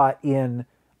like we got in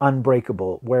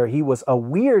Unbreakable, where he was a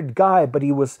weird guy, but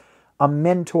he was a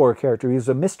mentor character. He was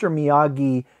a Mr.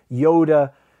 Miyagi,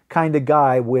 Yoda kind of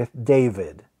guy with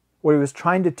David, where he was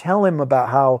trying to tell him about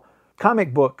how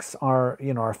comic books are,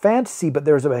 are fantasy, but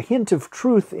there's a hint of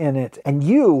truth in it, and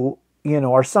you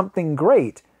are something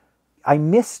great. I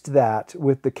missed that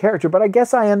with the character, but I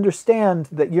guess I understand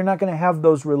that you're not going to have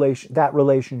that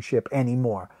relationship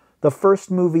anymore. The first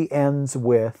movie ends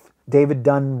with David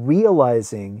Dunn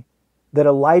realizing that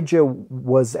Elijah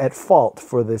was at fault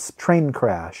for this train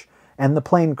crash and the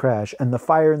plane crash and the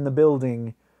fire in the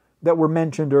building that were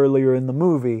mentioned earlier in the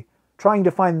movie, trying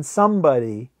to find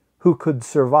somebody who could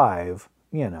survive,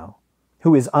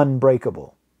 who is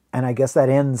unbreakable. And I guess that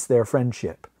ends their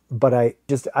friendship. But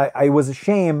I was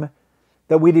ashamed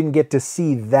that we didn't get to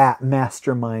see that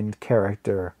mastermind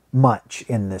character much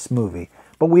in this movie.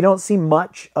 But we don't see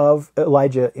much of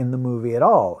Elijah in the movie at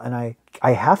all. And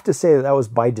I have to say that was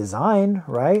by design,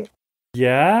 right?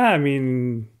 Yeah, I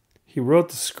mean, he wrote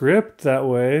the script that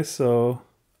way, so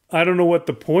I don't know what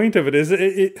the point of it is.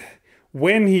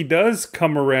 When he does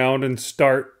come around and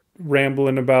start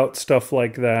rambling about stuff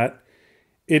like that,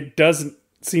 it doesn't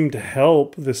seem to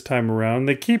help this time around.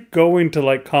 They keep going to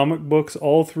like comic books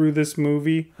all through this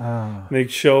movie. They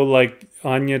show like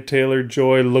Anya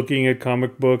Taylor-Joy looking at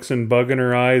comic books and bugging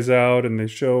her eyes out, and they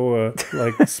show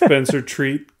like Spencer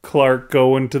Treat Clark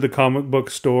going to the comic book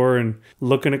store and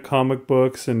looking at comic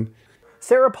books, and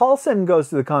Sarah Paulson goes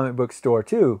to the comic book store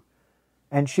too,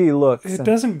 and she looks. It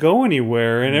doesn't go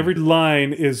anywhere, and every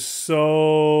line is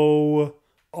so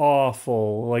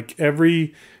awful. Like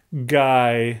every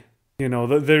guy,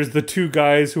 there's the two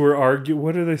guys who are arguing.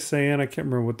 What are they saying? I can't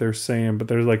remember what they're saying, but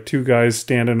there's like two guys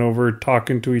standing over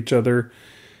talking to each other.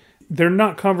 They're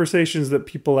not conversations that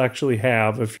people actually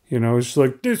have. If it's just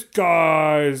like, this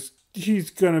guy's, he's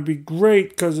gonna be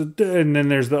great because of that. And then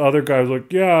there's the other guy who's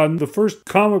like, yeah, the first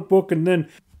comic book, and then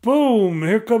boom,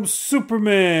 here comes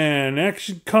Superman,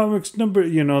 Action Comics number,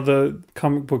 the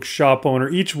comic book shop owner.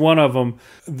 Each one of them,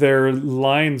 their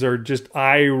lines are just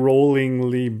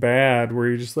eye-rollingly bad, where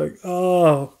you're just like,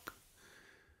 oh.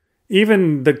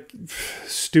 Even the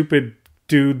stupid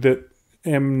dude that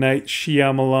M. Night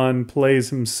Shyamalan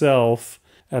plays himself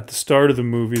at the start of the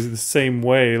movie is the same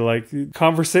way. Like,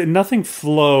 nothing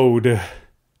flowed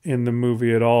in the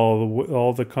movie at all.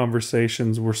 All the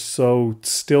conversations were so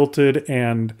stilted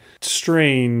and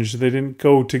strange. They didn't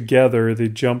go together. They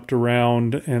jumped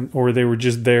around, or they were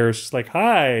just there. It's just like,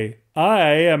 hi, I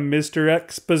am Mr.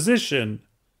 Exposition.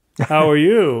 How are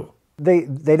you? They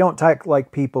don't talk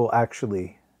like people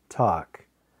actually talk.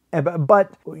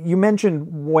 But you mentioned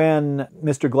when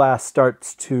Mr. Glass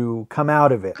starts to come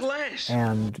out of it. Glass.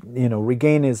 And,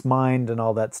 regain his mind and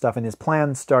all that stuff, and his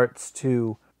plan starts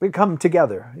to come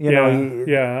together.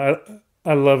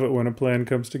 I love it when a plan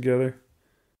comes together.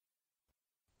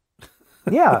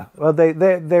 Yeah, well,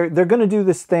 they're going to do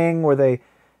this thing where they,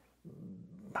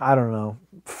 I don't know,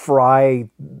 fry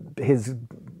his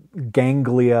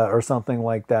ganglia or something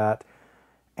like that,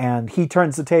 and he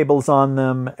turns the tables on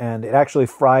them, and it actually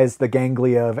fries the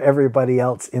ganglia of everybody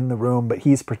else in the room, but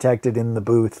he's protected in the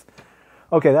booth.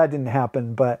 Okay, that didn't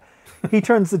happen, but he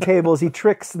turns the tables, he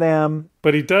tricks them.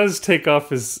 But he does take off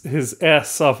his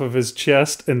S off of his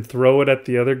chest and throw it at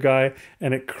the other guy,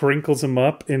 and it crinkles him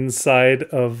up inside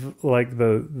of like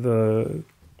the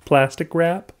plastic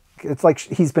wrap. It's like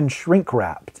he's been shrink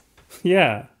wrapped.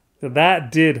 Yeah,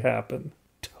 that did happen.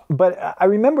 But I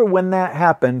remember when that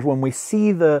happened, when we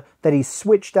see that he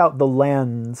switched out the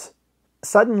lens,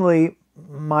 suddenly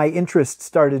my interest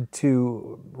started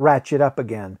to ratchet up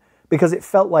again. Because it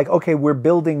felt like, okay, we're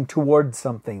building towards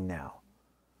something now.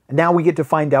 And now we get to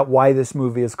find out why this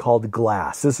movie is called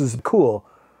Glass. This is cool.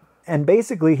 And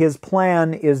basically his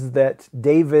plan is that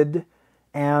David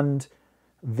and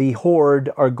the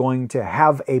Horde are going to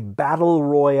have a battle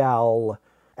royale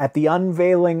at the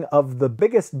unveiling of the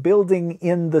biggest building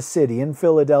in the city, in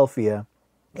Philadelphia,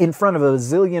 in front of a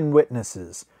zillion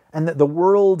witnesses. And that the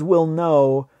world will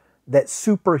know that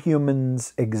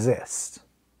superhumans exist.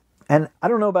 And I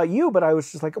don't know about you, but I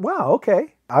was just like, wow,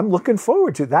 okay, I'm looking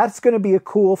forward to it. That's going to be a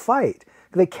cool fight.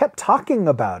 They kept talking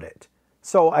about it.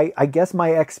 So I guess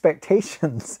my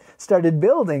expectations started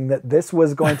building that this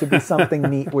was going to be something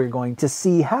neat we're going to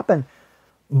see happen.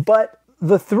 But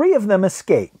the three of them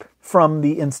escape from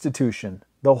the institution.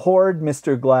 The Horde,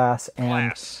 Mr. Glass,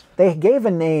 and they gave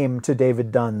a name to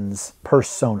David Dunn's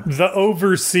persona. The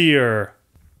Overseer.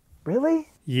 Really?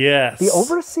 Yes. The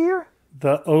Overseer?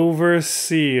 The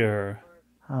Overseer.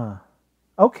 Huh.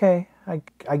 Okay,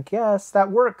 I guess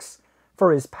that works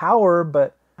for his power,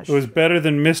 but... It was better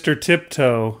than Mr.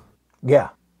 Tiptoe. Yeah,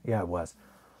 it was.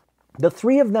 The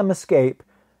three of them escape,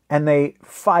 and they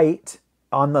fight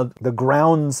on the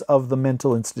grounds of the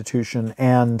mental institution,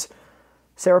 and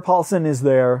Sarah Paulson is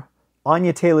there,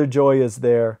 Anya Taylor-Joy is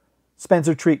there,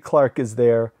 Spencer Treat Clark is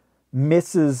there,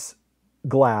 Mrs.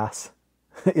 Glass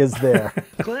is there.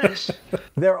 Glass?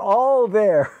 They're all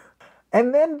there.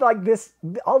 And then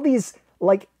all these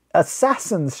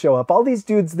assassins show up, all these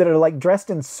dudes that are dressed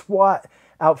in SWAT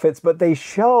outfits, but they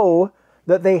show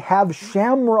that they have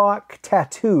shamrock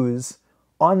tattoos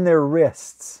on their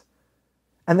wrists.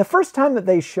 And the first time that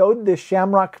they showed this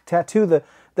shamrock tattoo,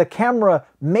 the camera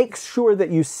makes sure that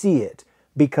you see it,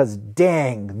 because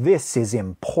dang, this is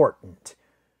important.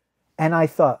 And I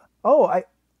thought,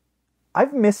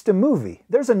 I've missed a movie.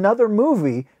 There's another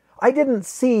movie. I didn't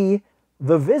see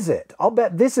The Visit. I'll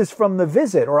bet this is from The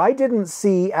Visit. Or I didn't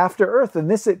see After Earth. And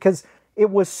this, because it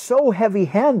was so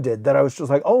heavy-handed that I was just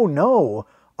like, oh no,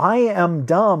 I am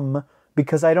dumb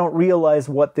because I don't realize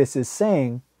what this is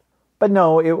saying. But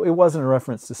no, it wasn't a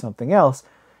reference to something else.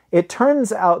 It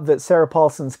turns out that Sarah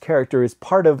Paulson's character is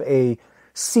part of a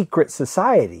secret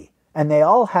society. And they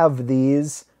all have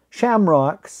these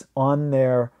shamrocks on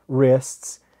their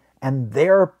wrists. And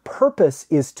their purpose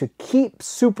is to keep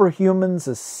superhumans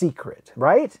a secret,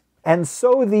 right? And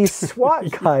so these SWAT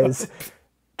guys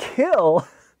kill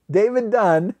David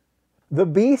Dunn. The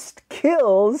Beast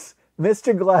kills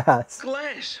Mr. Glass.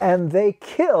 Glass. And they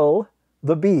kill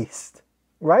the Beast,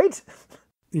 right?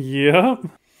 Yeah.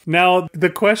 Now,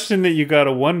 the question that you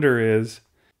gotta wonder is,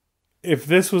 if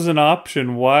this was an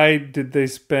option, why did they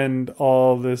spend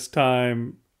all this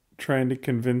time trying to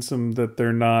convince them that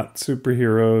they're not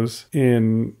superheroes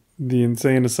in the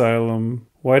insane asylum?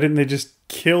 Why didn't they just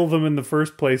kill them in the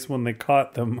first place when they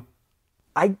caught them?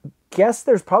 I guess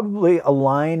there's probably a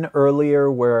line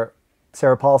earlier where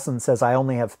Sarah Paulson says, I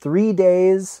only have 3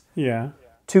 days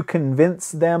to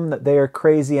convince them that they are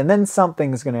crazy, and then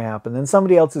something's going to happen. Then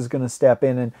somebody else is going to step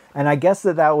in. And I guess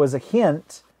that was a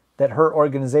hint that her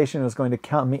organization was going to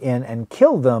come in and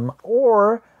kill them,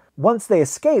 or once they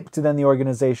escaped, then the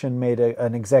organization made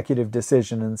an executive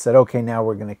decision and said, okay, now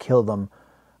we're going to kill them.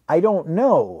 I don't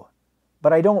know,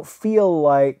 but I don't feel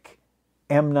like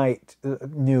M. Night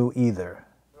knew either.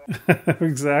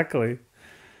 Exactly.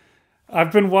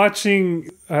 I've been watching,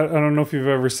 I don't know if you've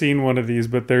ever seen one of these,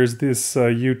 but there's this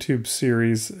YouTube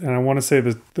series, and I want to say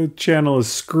the channel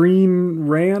is Screen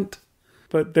Rant,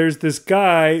 but there's this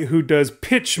guy who does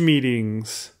pitch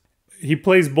meetings. He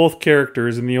plays both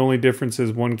characters, and the only difference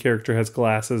is one character has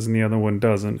glasses and the other one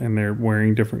doesn't, and they're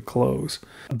wearing different clothes.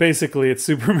 Basically, it's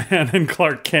Superman and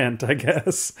Clark Kent, I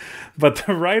guess. But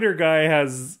the writer guy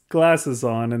has glasses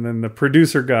on, and then the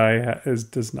producer guy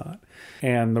does not.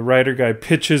 And the writer guy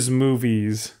pitches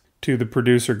movies to the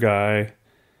producer guy,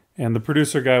 and the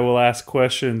producer guy will ask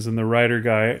questions, and the writer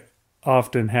guy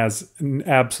often has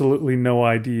absolutely no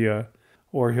idea.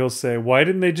 Or he'll say, why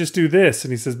didn't they just do this?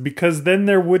 And he says, because then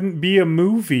there wouldn't be a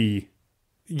movie.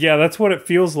 Yeah, that's what it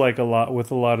feels like a lot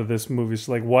with a lot of this movie. It's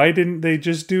like, why didn't they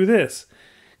just do this?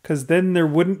 Because then there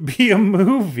wouldn't be a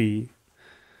movie.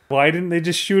 Why didn't they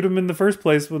just shoot him in the first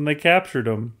place when they captured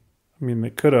him? I mean, they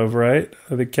could have, right?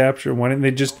 They captured him. Why didn't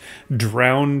they just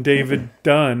drown David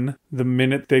Dunn the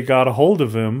minute they got a hold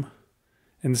of him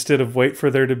instead of wait for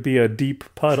there to be a deep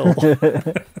puddle?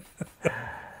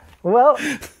 Well,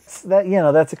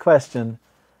 that's a question.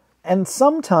 And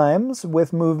sometimes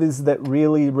with movies that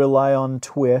really rely on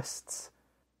twists,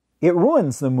 it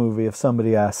ruins the movie if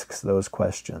somebody asks those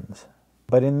questions.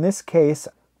 But in this case,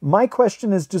 my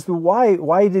question is just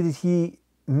why did he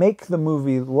make the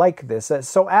movie like this?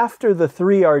 So after the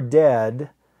 3 are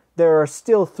dead, there are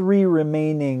still 3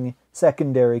 remaining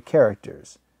secondary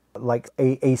characters, like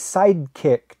a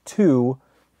sidekick to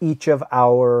each of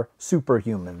our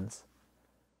superhumans.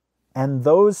 And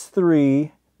those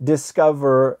 3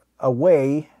 discover a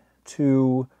way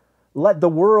to let the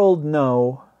world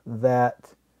know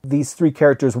that these 3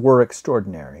 characters were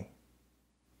extraordinary.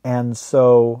 And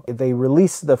so they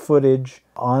release the footage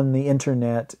on the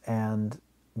internet, and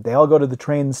they all go to the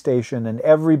train station, and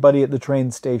everybody at the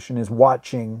train station is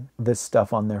watching this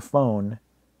stuff on their phone.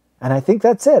 And I think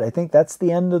that's it. I think that's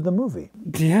the end of the movie.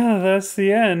 Yeah, that's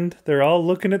the end. They're all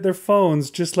looking at their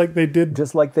phones just like they did.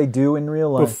 Just like they do in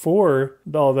real life. Before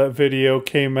all that video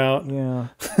came out. Yeah.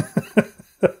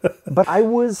 But I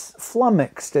was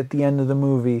flummoxed at the end of the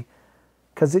movie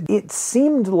because it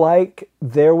seemed like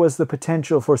there was the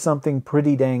potential for something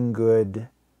pretty dang good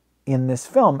in this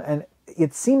film. And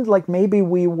it seemed like maybe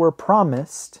we were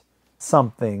promised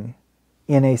something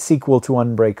in a sequel to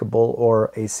Unbreakable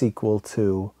or a sequel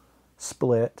to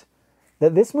Split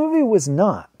that this movie was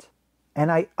not.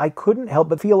 And I couldn't help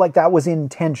but feel like that was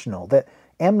intentional, that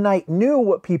M. Night knew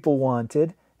what people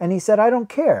wanted, and he said, I don't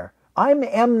care. I'm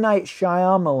M. Night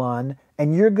Shyamalan,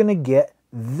 and you're going to get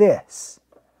this.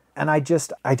 And I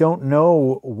don't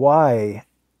know why.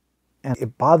 And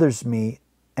it bothers me,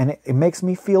 and it makes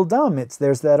me feel dumb.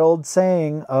 There's that old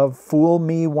saying of fool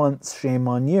me once, shame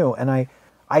on you. And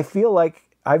I feel like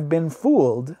I've been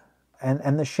fooled,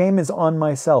 and the shame is on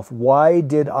myself. Why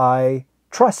did I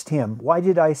trust him? Why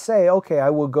did I say, okay, I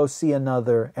will go see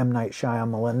another M. Night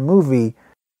Shyamalan movie?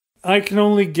 I can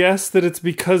only guess that it's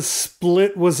because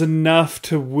Split was enough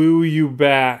to woo you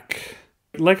back.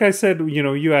 Like I said,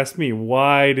 you asked me,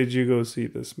 why did you go see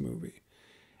this movie?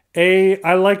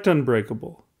 I liked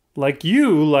Unbreakable. Like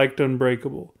you liked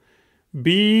Unbreakable.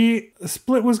 B,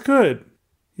 Split was good.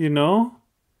 It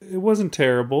wasn't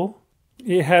terrible.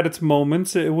 It had its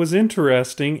moments. It was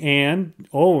interesting. And,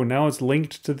 now it's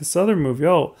linked to this other movie.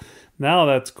 Oh, now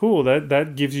that's cool.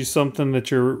 That gives you something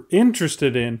that you're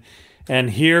interested in.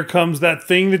 And here comes that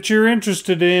thing that you're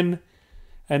interested in.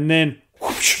 And then,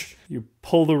 whoosh, you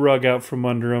pull the rug out from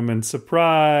under them and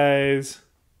surprise,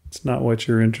 it's not what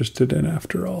you're interested in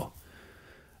after all.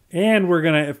 And we're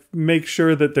going to make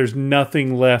sure that there's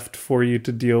nothing left for you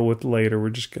to deal with later.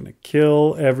 We're just going to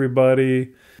kill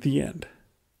everybody at the end.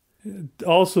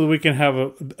 Also, we can have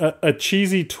a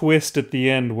cheesy twist at the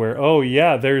end where,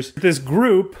 there's this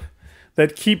group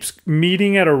that keeps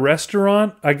meeting at a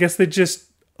restaurant. I guess they just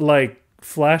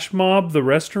flash mob the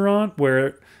restaurant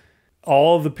where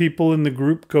all the people in the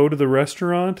group go to the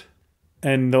restaurant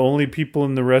and the only people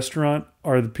in the restaurant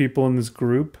are the people in this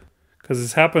group. Because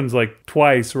this happens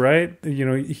twice, right?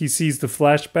 He sees the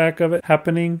flashback of it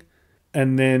happening,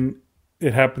 and then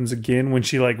it happens again when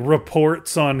she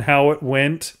reports on how it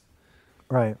went.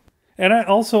 Right. And I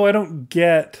don't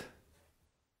get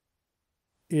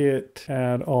it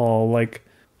at all.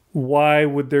 Why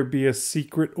would there be a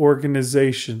secret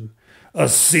organization? A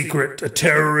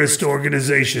terrorist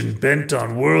organization bent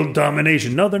on world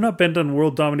domination. No, they're not bent on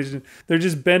world domination. They're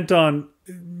just bent on,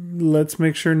 let's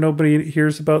make sure nobody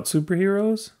hears about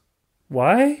superheroes.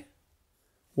 Why?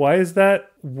 Why is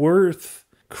that worth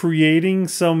creating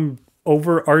some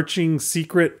overarching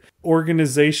secret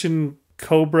organization,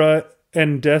 Cobra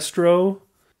and Destro?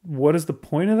 What is the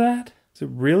point of that? Is it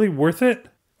really worth it?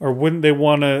 Or wouldn't they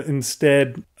want to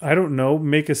instead,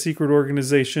 make a secret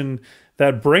organization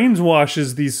that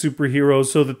brainwashes these superheroes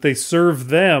so that they serve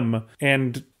them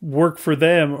and work for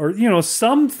them, or,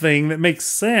 something that makes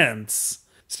sense.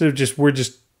 Instead of we're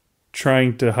just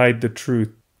trying to hide the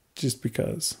truth just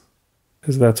because.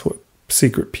 Because that's what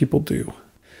secret people do.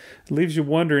 It leaves you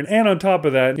wondering. And on top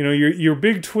of that, your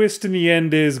big twist in the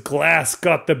end is Glass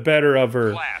got the better of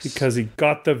her. Because he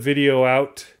got the video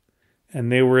out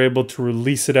and they were able to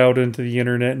release it out into the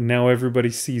internet and now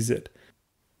everybody sees it.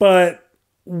 But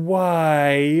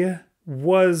why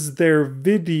was there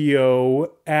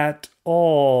video at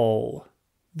all?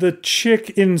 The chick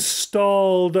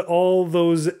installed all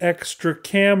those extra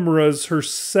cameras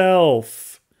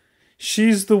herself.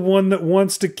 She's the one that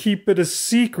wants to keep it a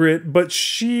secret, but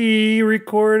she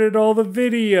recorded all the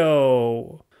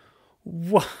video.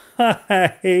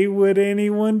 Why would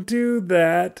anyone do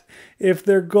that if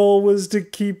their goal was to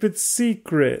keep it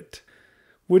secret?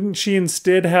 Wouldn't she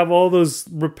instead have all those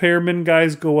repairman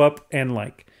guys go up and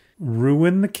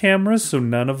ruin the cameras so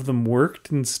none of them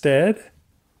worked instead?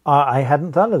 I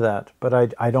hadn't thought of that, but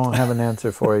I don't have an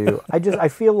answer for you. I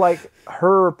feel like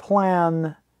her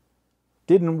plan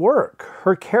didn't work.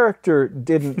 Her character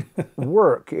didn't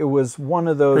work. It was one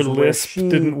of those her where lisp she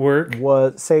didn't work.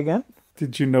 Say again?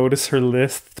 Did you notice her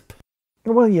lisp?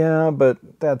 Well, yeah, but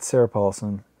that's Sarah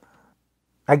Paulson.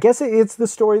 I guess it's the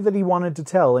story that he wanted to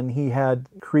tell, and he had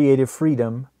creative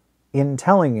freedom in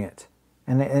telling it.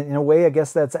 And in a way, I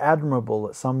guess that's admirable,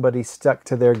 that somebody stuck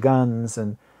to their guns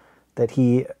and that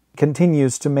he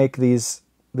continues to make these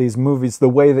movies the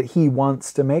way that he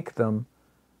wants to make them.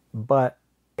 But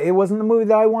it wasn't the movie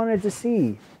that I wanted to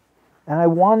see. And I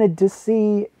wanted to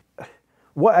see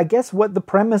what the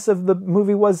premise of the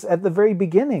movie was at the very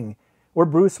beginning, where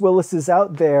Bruce Willis is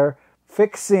out there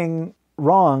fixing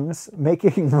wrongs,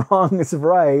 making wrongs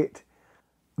right.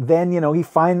 Then,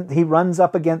 he runs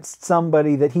up against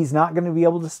somebody that he's not going to be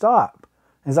able to stop.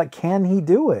 And he's can he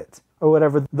do it? Or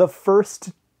whatever. The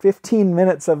first 15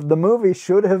 minutes of the movie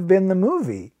should have been the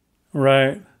movie.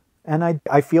 Right. And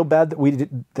I feel bad that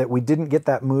we didn't get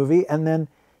that movie. And then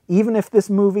even if this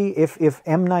movie, if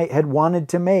M. Night had wanted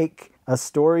to make a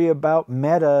story about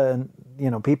meta and,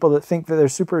 people that think that they're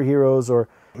superheroes, or,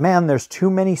 man, there's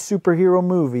too many superhero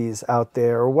movies out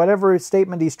there, or whatever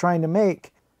statement he's trying to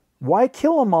make, why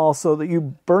kill them all so that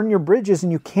you burn your bridges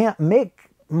and you can't make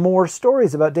more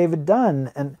stories about David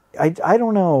Dunn. And I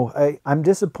don't know. I'm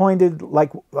disappointed,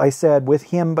 like I said, with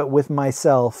him, but with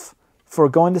myself for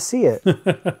going to see it.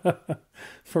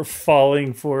 For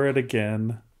falling for it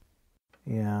again.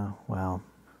 Yeah, well,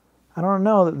 I don't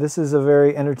know that this is a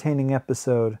very entertaining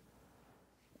episode.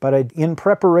 But in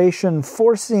preparation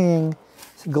for seeing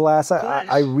Glass,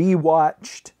 I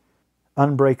rewatched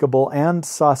Unbreakable and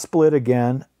saw Split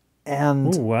again.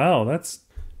 And oh, wow, that's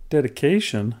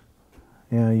dedication.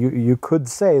 Yeah, you could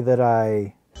say that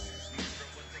I...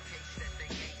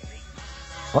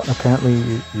 Well, apparently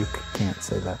you can't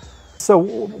say that. So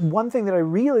one thing that I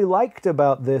really liked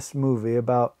about this movie,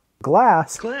 about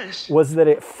Glass, was that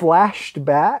it flashed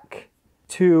back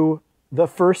to the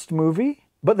first movie,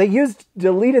 but they used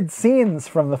deleted scenes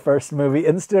from the first movie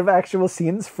instead of actual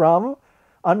scenes from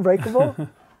Unbreakable.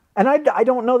 And I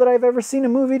don't know that I've ever seen a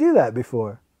movie do that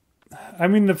before. I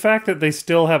mean, the fact that they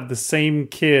still have the same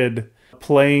kid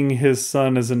playing his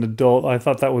son as an adult, I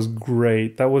thought that was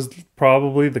great. That was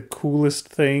probably the coolest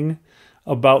thing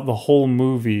about the whole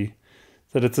movie.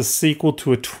 That it's a sequel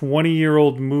to a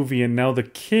 20-year-old movie, and now the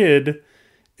kid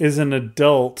is an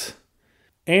adult.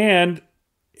 And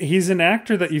he's an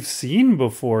actor that you've seen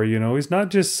before, you know? He's not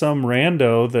just some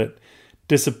rando that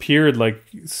disappeared like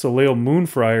Soleil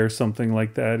Moonfry or something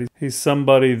like that. He's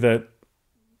somebody that,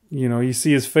 you know, you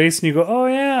see his face and you go, oh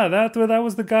yeah, that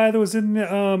was the guy that was in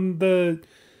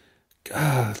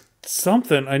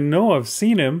something. I know I've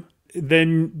seen him.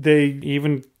 Then they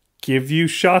even give you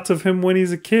shots of him when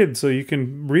he's a kid so you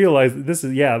can realize that this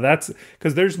is, that's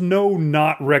because there's no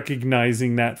not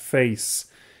recognizing that face.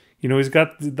 You know, he's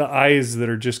got the eyes that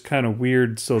are just kind of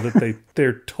weird so that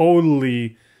they're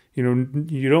totally, you know,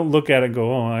 you don't look at it and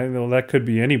go, oh, I know that could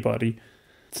be anybody.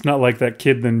 It's not like that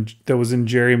kid that was in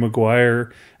Jerry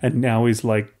Maguire and now he's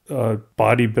like a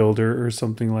bodybuilder or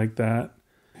something like that.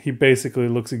 He basically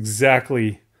looks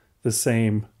exactly the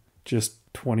same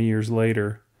just 20 years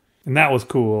later. And that was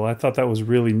cool. I thought that was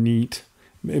really neat.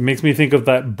 It makes me think of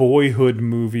that Boyhood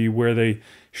movie where they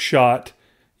shot,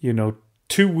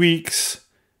 2 weeks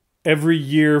every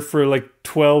year for like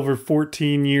 12 or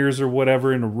 14 years or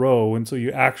whatever in a row. And so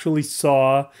you actually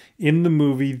saw in the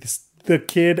movie the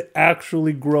kid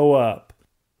actually grow up.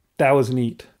 That was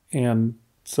neat. And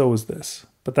so was this.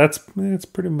 But that's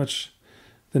pretty much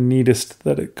the neatest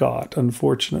that it got,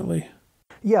 unfortunately.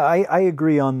 Yeah, I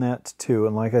agree on that too.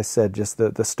 And like I said, just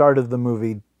the start of the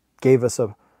movie gave us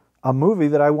a movie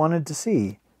that I wanted to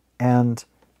see. And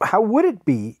how would it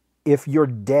be if your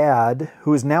dad,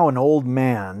 who is now an old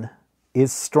man,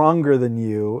 is stronger than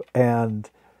you and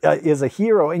is a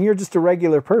hero and you're just a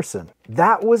regular person?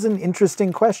 That was an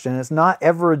interesting question. It's not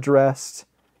ever addressed,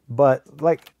 but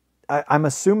I'm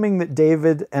assuming that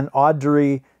David and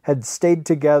Audrey had stayed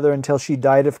together until she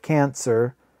died of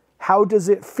cancer. How does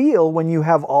it feel when you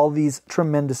have all these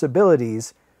tremendous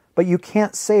abilities, but you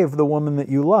can't save the woman that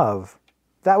you love?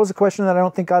 That was a question that I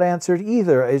don't think got answered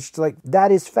either. It's like,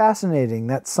 that is fascinating.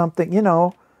 That's something,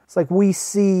 it's like we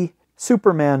see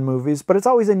Superman movies, but it's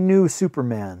always a new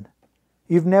Superman.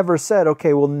 You've never said,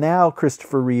 okay, well now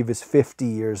Christopher Reeve is 50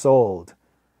 years old,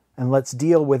 and let's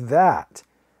deal with that.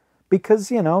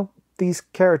 Because, these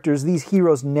characters, these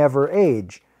heroes never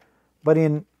age. But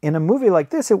in a movie like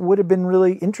this, it would have been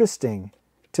really interesting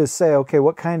to say, okay,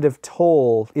 what kind of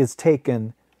toll is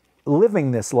taken living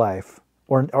this life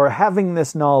or having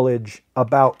this knowledge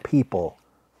about people?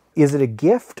 Is it a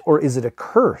gift or is it a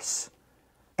curse?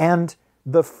 And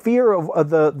the fear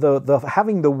of the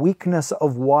having the weakness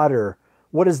of water,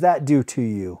 what does that do to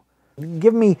you?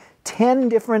 Give me 10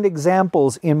 different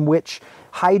examples in which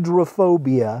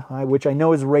hydrophobia, which I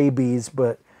know is rabies,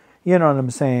 but you know what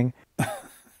I'm saying,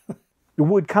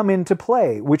 would come into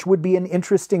play, which would be an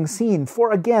interesting scene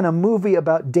for, again, a movie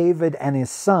about David and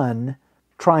his son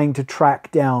trying to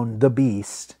track down the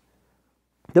beast.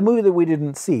 The movie that we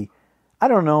didn't see. I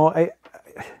don't know.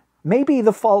 Maybe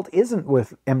the fault isn't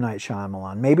with M. Night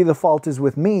Shyamalan. Maybe the fault is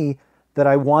with me that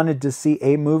I wanted to see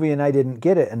a movie and I didn't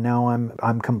get it, and now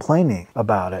I'm complaining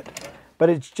about it. But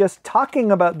it's just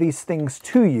talking about these things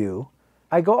to you.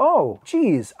 I go, oh,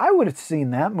 geez, I would have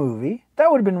seen that movie. That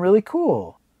would have been really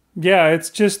cool. Yeah, it's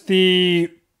just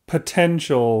the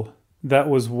potential that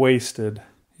was wasted.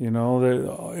 The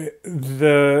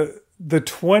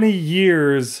 20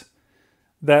 years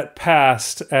that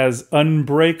passed as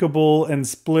Unbreakable and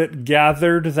Split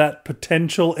gathered that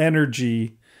potential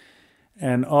energy,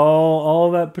 and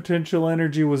all that potential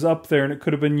energy was up there, and it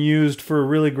could have been used for a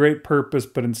really great purpose,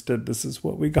 but instead this is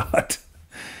what we got.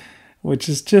 Which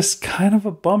is just kind of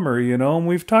a bummer, and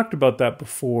we've talked about that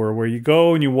before, where you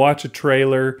go and you watch a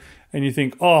trailer and you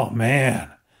think, oh man,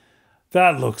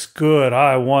 that looks good.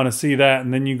 I want to see that.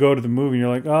 And then you go to the movie and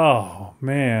you're like, oh,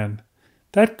 man,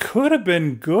 that could have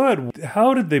been good.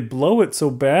 How did they blow it so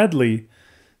badly?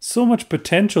 So much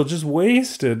potential just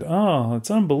wasted. Oh,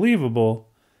 it's unbelievable.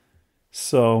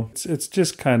 So it's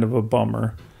just kind of a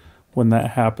bummer when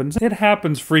that happens. It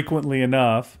happens frequently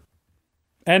enough.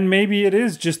 And maybe it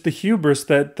is just the hubris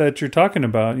that you're talking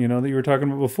about, you know, that you were talking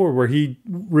about before, where he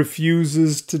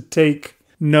refuses to take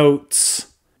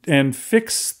notes and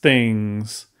fix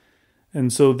things.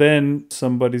 And so then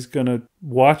somebody's going to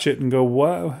watch it and go,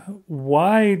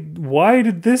 why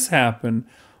did this happen?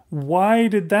 Why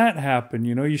did that happen?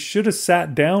 You know, you should have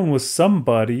sat down with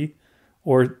somebody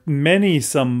or many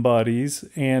somebodies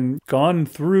and gone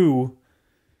through,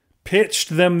 pitched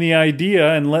them the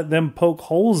idea and let them poke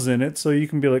holes in it so you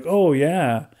can be like, oh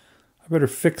yeah, I better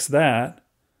fix that.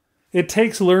 It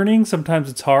takes learning. Sometimes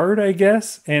it's hard, I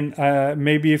guess. And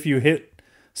maybe if you hit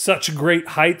such great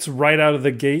heights right out of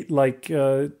the gate like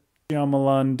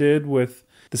Shyamalan did with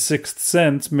The Sixth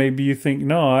Sense, maybe you think,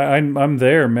 no, I'm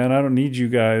there, man. I don't need you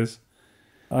guys.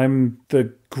 I'm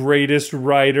the greatest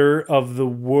writer of the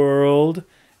world,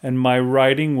 and my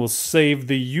writing will save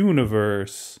the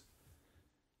universe.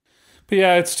 But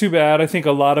yeah, it's too bad. I think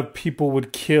a lot of people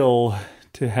would kill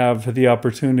to have the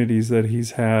opportunities that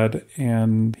he's had,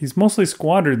 and he's mostly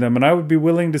squandered them. And I would be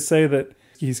willing to say that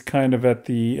he's kind of at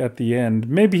the end.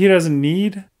 Maybe he doesn't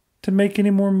need to make any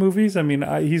more movies. I mean,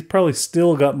 he's probably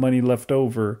still got money left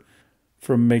over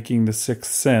from making The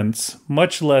Sixth Sense,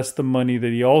 much less the money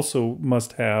that he also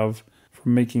must have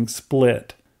from making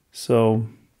Split. So,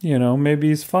 you know, maybe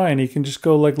he's fine. He can just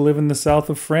go like live in the south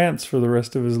of France for the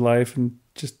rest of his life and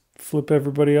just flip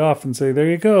everybody off and say, there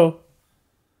you go.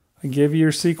 I gave you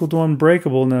your sequel to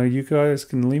Unbreakable. Now you guys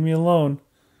can leave me alone.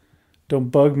 Don't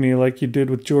bug me like you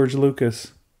did with George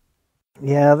Lucas.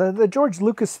 Yeah, the George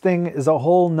Lucas thing is a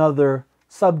whole nother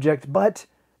subject, but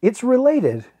it's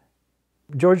related.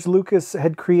 George Lucas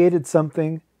had created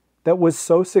something that was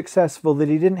so successful that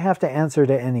he didn't have to answer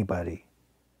to anybody.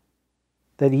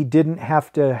 That he didn't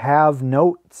have to have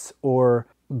notes or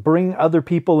bring other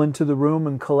people into the room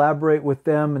and collaborate with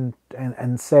them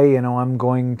and say, you know, I'm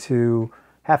going to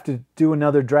have to do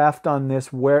another draft on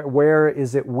this. Where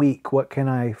is it weak? What can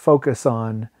I focus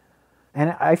on?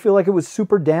 And I feel like it was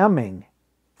super damning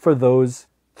for those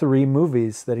 3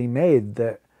 movies that he made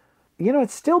that, you know,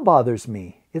 it still bothers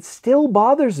me. It still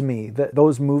bothers me that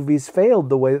those movies failed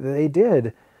the way that they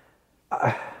did.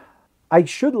 I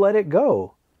should let it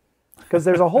go. Because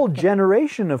there's a whole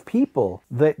generation of people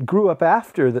that grew up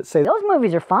after that say, those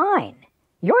movies are fine.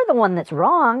 You're the one that's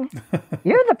wrong.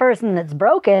 You're the person that's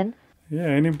broken. Yeah,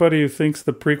 anybody who thinks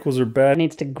the prequels are bad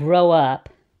Needs to grow up.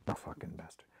 oh, fucking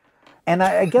bastard. And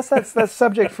I guess that's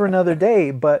subject for another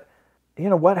day, but you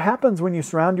know, what happens when you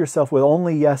surround yourself with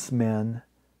only yes men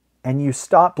and you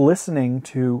stop listening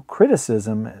to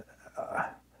criticism?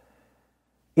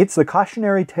 It's the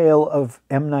cautionary tale of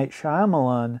M. Night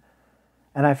Shyamalan,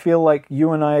 and I feel like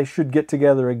you and I should get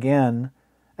together again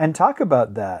and talk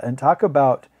about that, and talk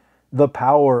about the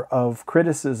power of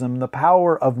criticism, the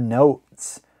power of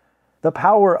notes, the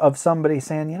power of somebody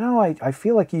saying, you know, I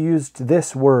feel like you used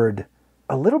this word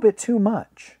a little bit too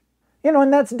much. You know,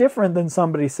 and that's different than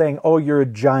somebody saying, oh, you're a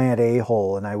giant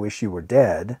a-hole and I wish you were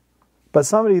dead. But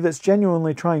somebody that's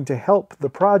genuinely trying to help the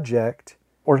project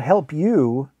or help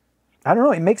you, I don't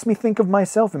know, it makes me think of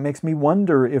myself. It makes me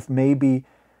wonder if maybe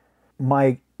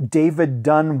my David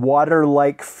Dunn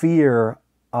water-like fear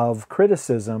of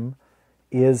criticism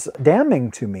is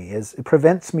damning to me, it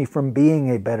prevents me from being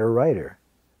a better writer.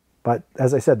 But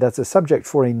as I said, that's a subject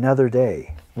for another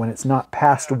day when it's not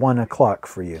past 1 o'clock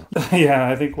for you. Yeah,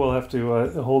 I think we'll have to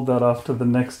hold that off to the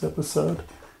next episode,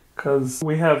 because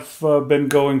we have been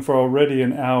going for already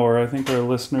an hour. I think our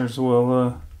listeners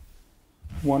will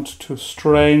want to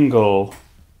strangle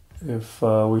if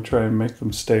we try and make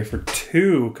them stay for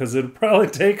 2, because it'll probably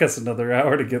take us another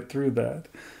hour to get through that.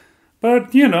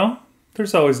 But, you know,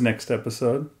 there's always next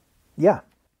episode. Yeah.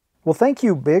 Well, thank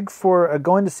you, Big, for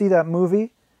going to see that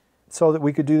movie so that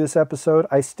we could do this episode.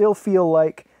 I still feel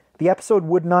like the episode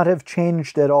would not have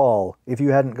changed at all if you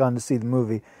hadn't gone to see the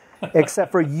movie,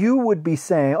 except for you would be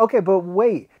saying, okay, but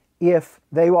wait, if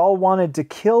they all wanted to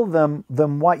kill them,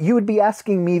 then what? You would be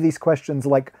asking me these questions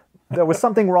like there was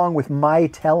something wrong with my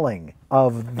telling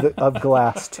of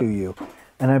Glass to you.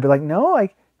 And I'd be like, no, I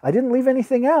didn't leave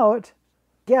anything out.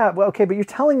 Yeah, well, okay, but you're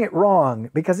telling it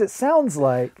wrong because it sounds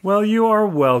like... Well, you are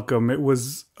welcome. It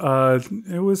was, I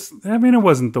mean, it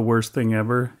wasn't the worst thing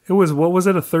ever. It was, what was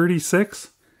it, a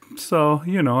 36? So,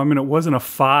 you know, I mean, it wasn't a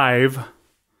 5.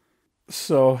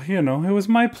 So, it was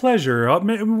my pleasure.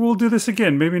 We'll do this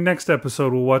again. Maybe next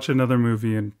episode we'll watch another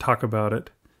movie and talk about it.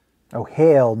 Oh,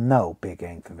 hell no, Big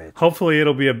Ankovich. Hopefully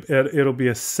it'll be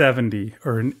a 70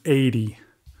 or an 80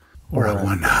 or a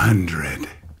 100.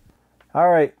 All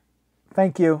right.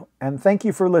 Thank you. And thank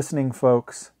you for listening,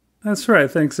 folks. That's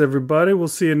right. Thanks, everybody. We'll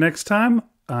see you next time.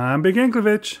 I'm Big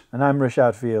Ankovich. And I'm Rish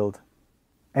Outfield.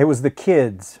 It was the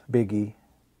kids, Biggie.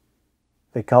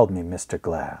 They called me Mr.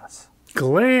 Glass.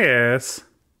 Glass?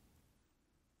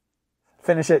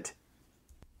 Finish it.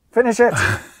 Finish it.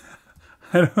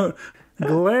 I don't...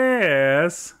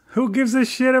 Glass? Who gives a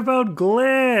shit about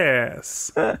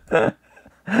glass? Good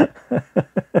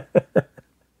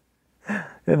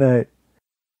night.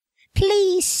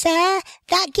 Please, sir,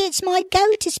 that gets my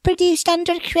goat is produced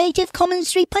under a Creative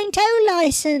Commons 3.0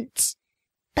 license.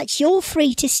 But you're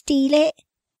free to steal it.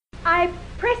 I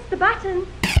pressed the button.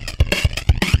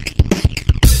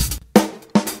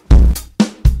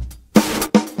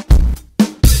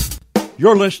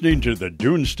 You're listening to the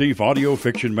Dunesteef Audio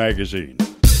Fiction Magazine.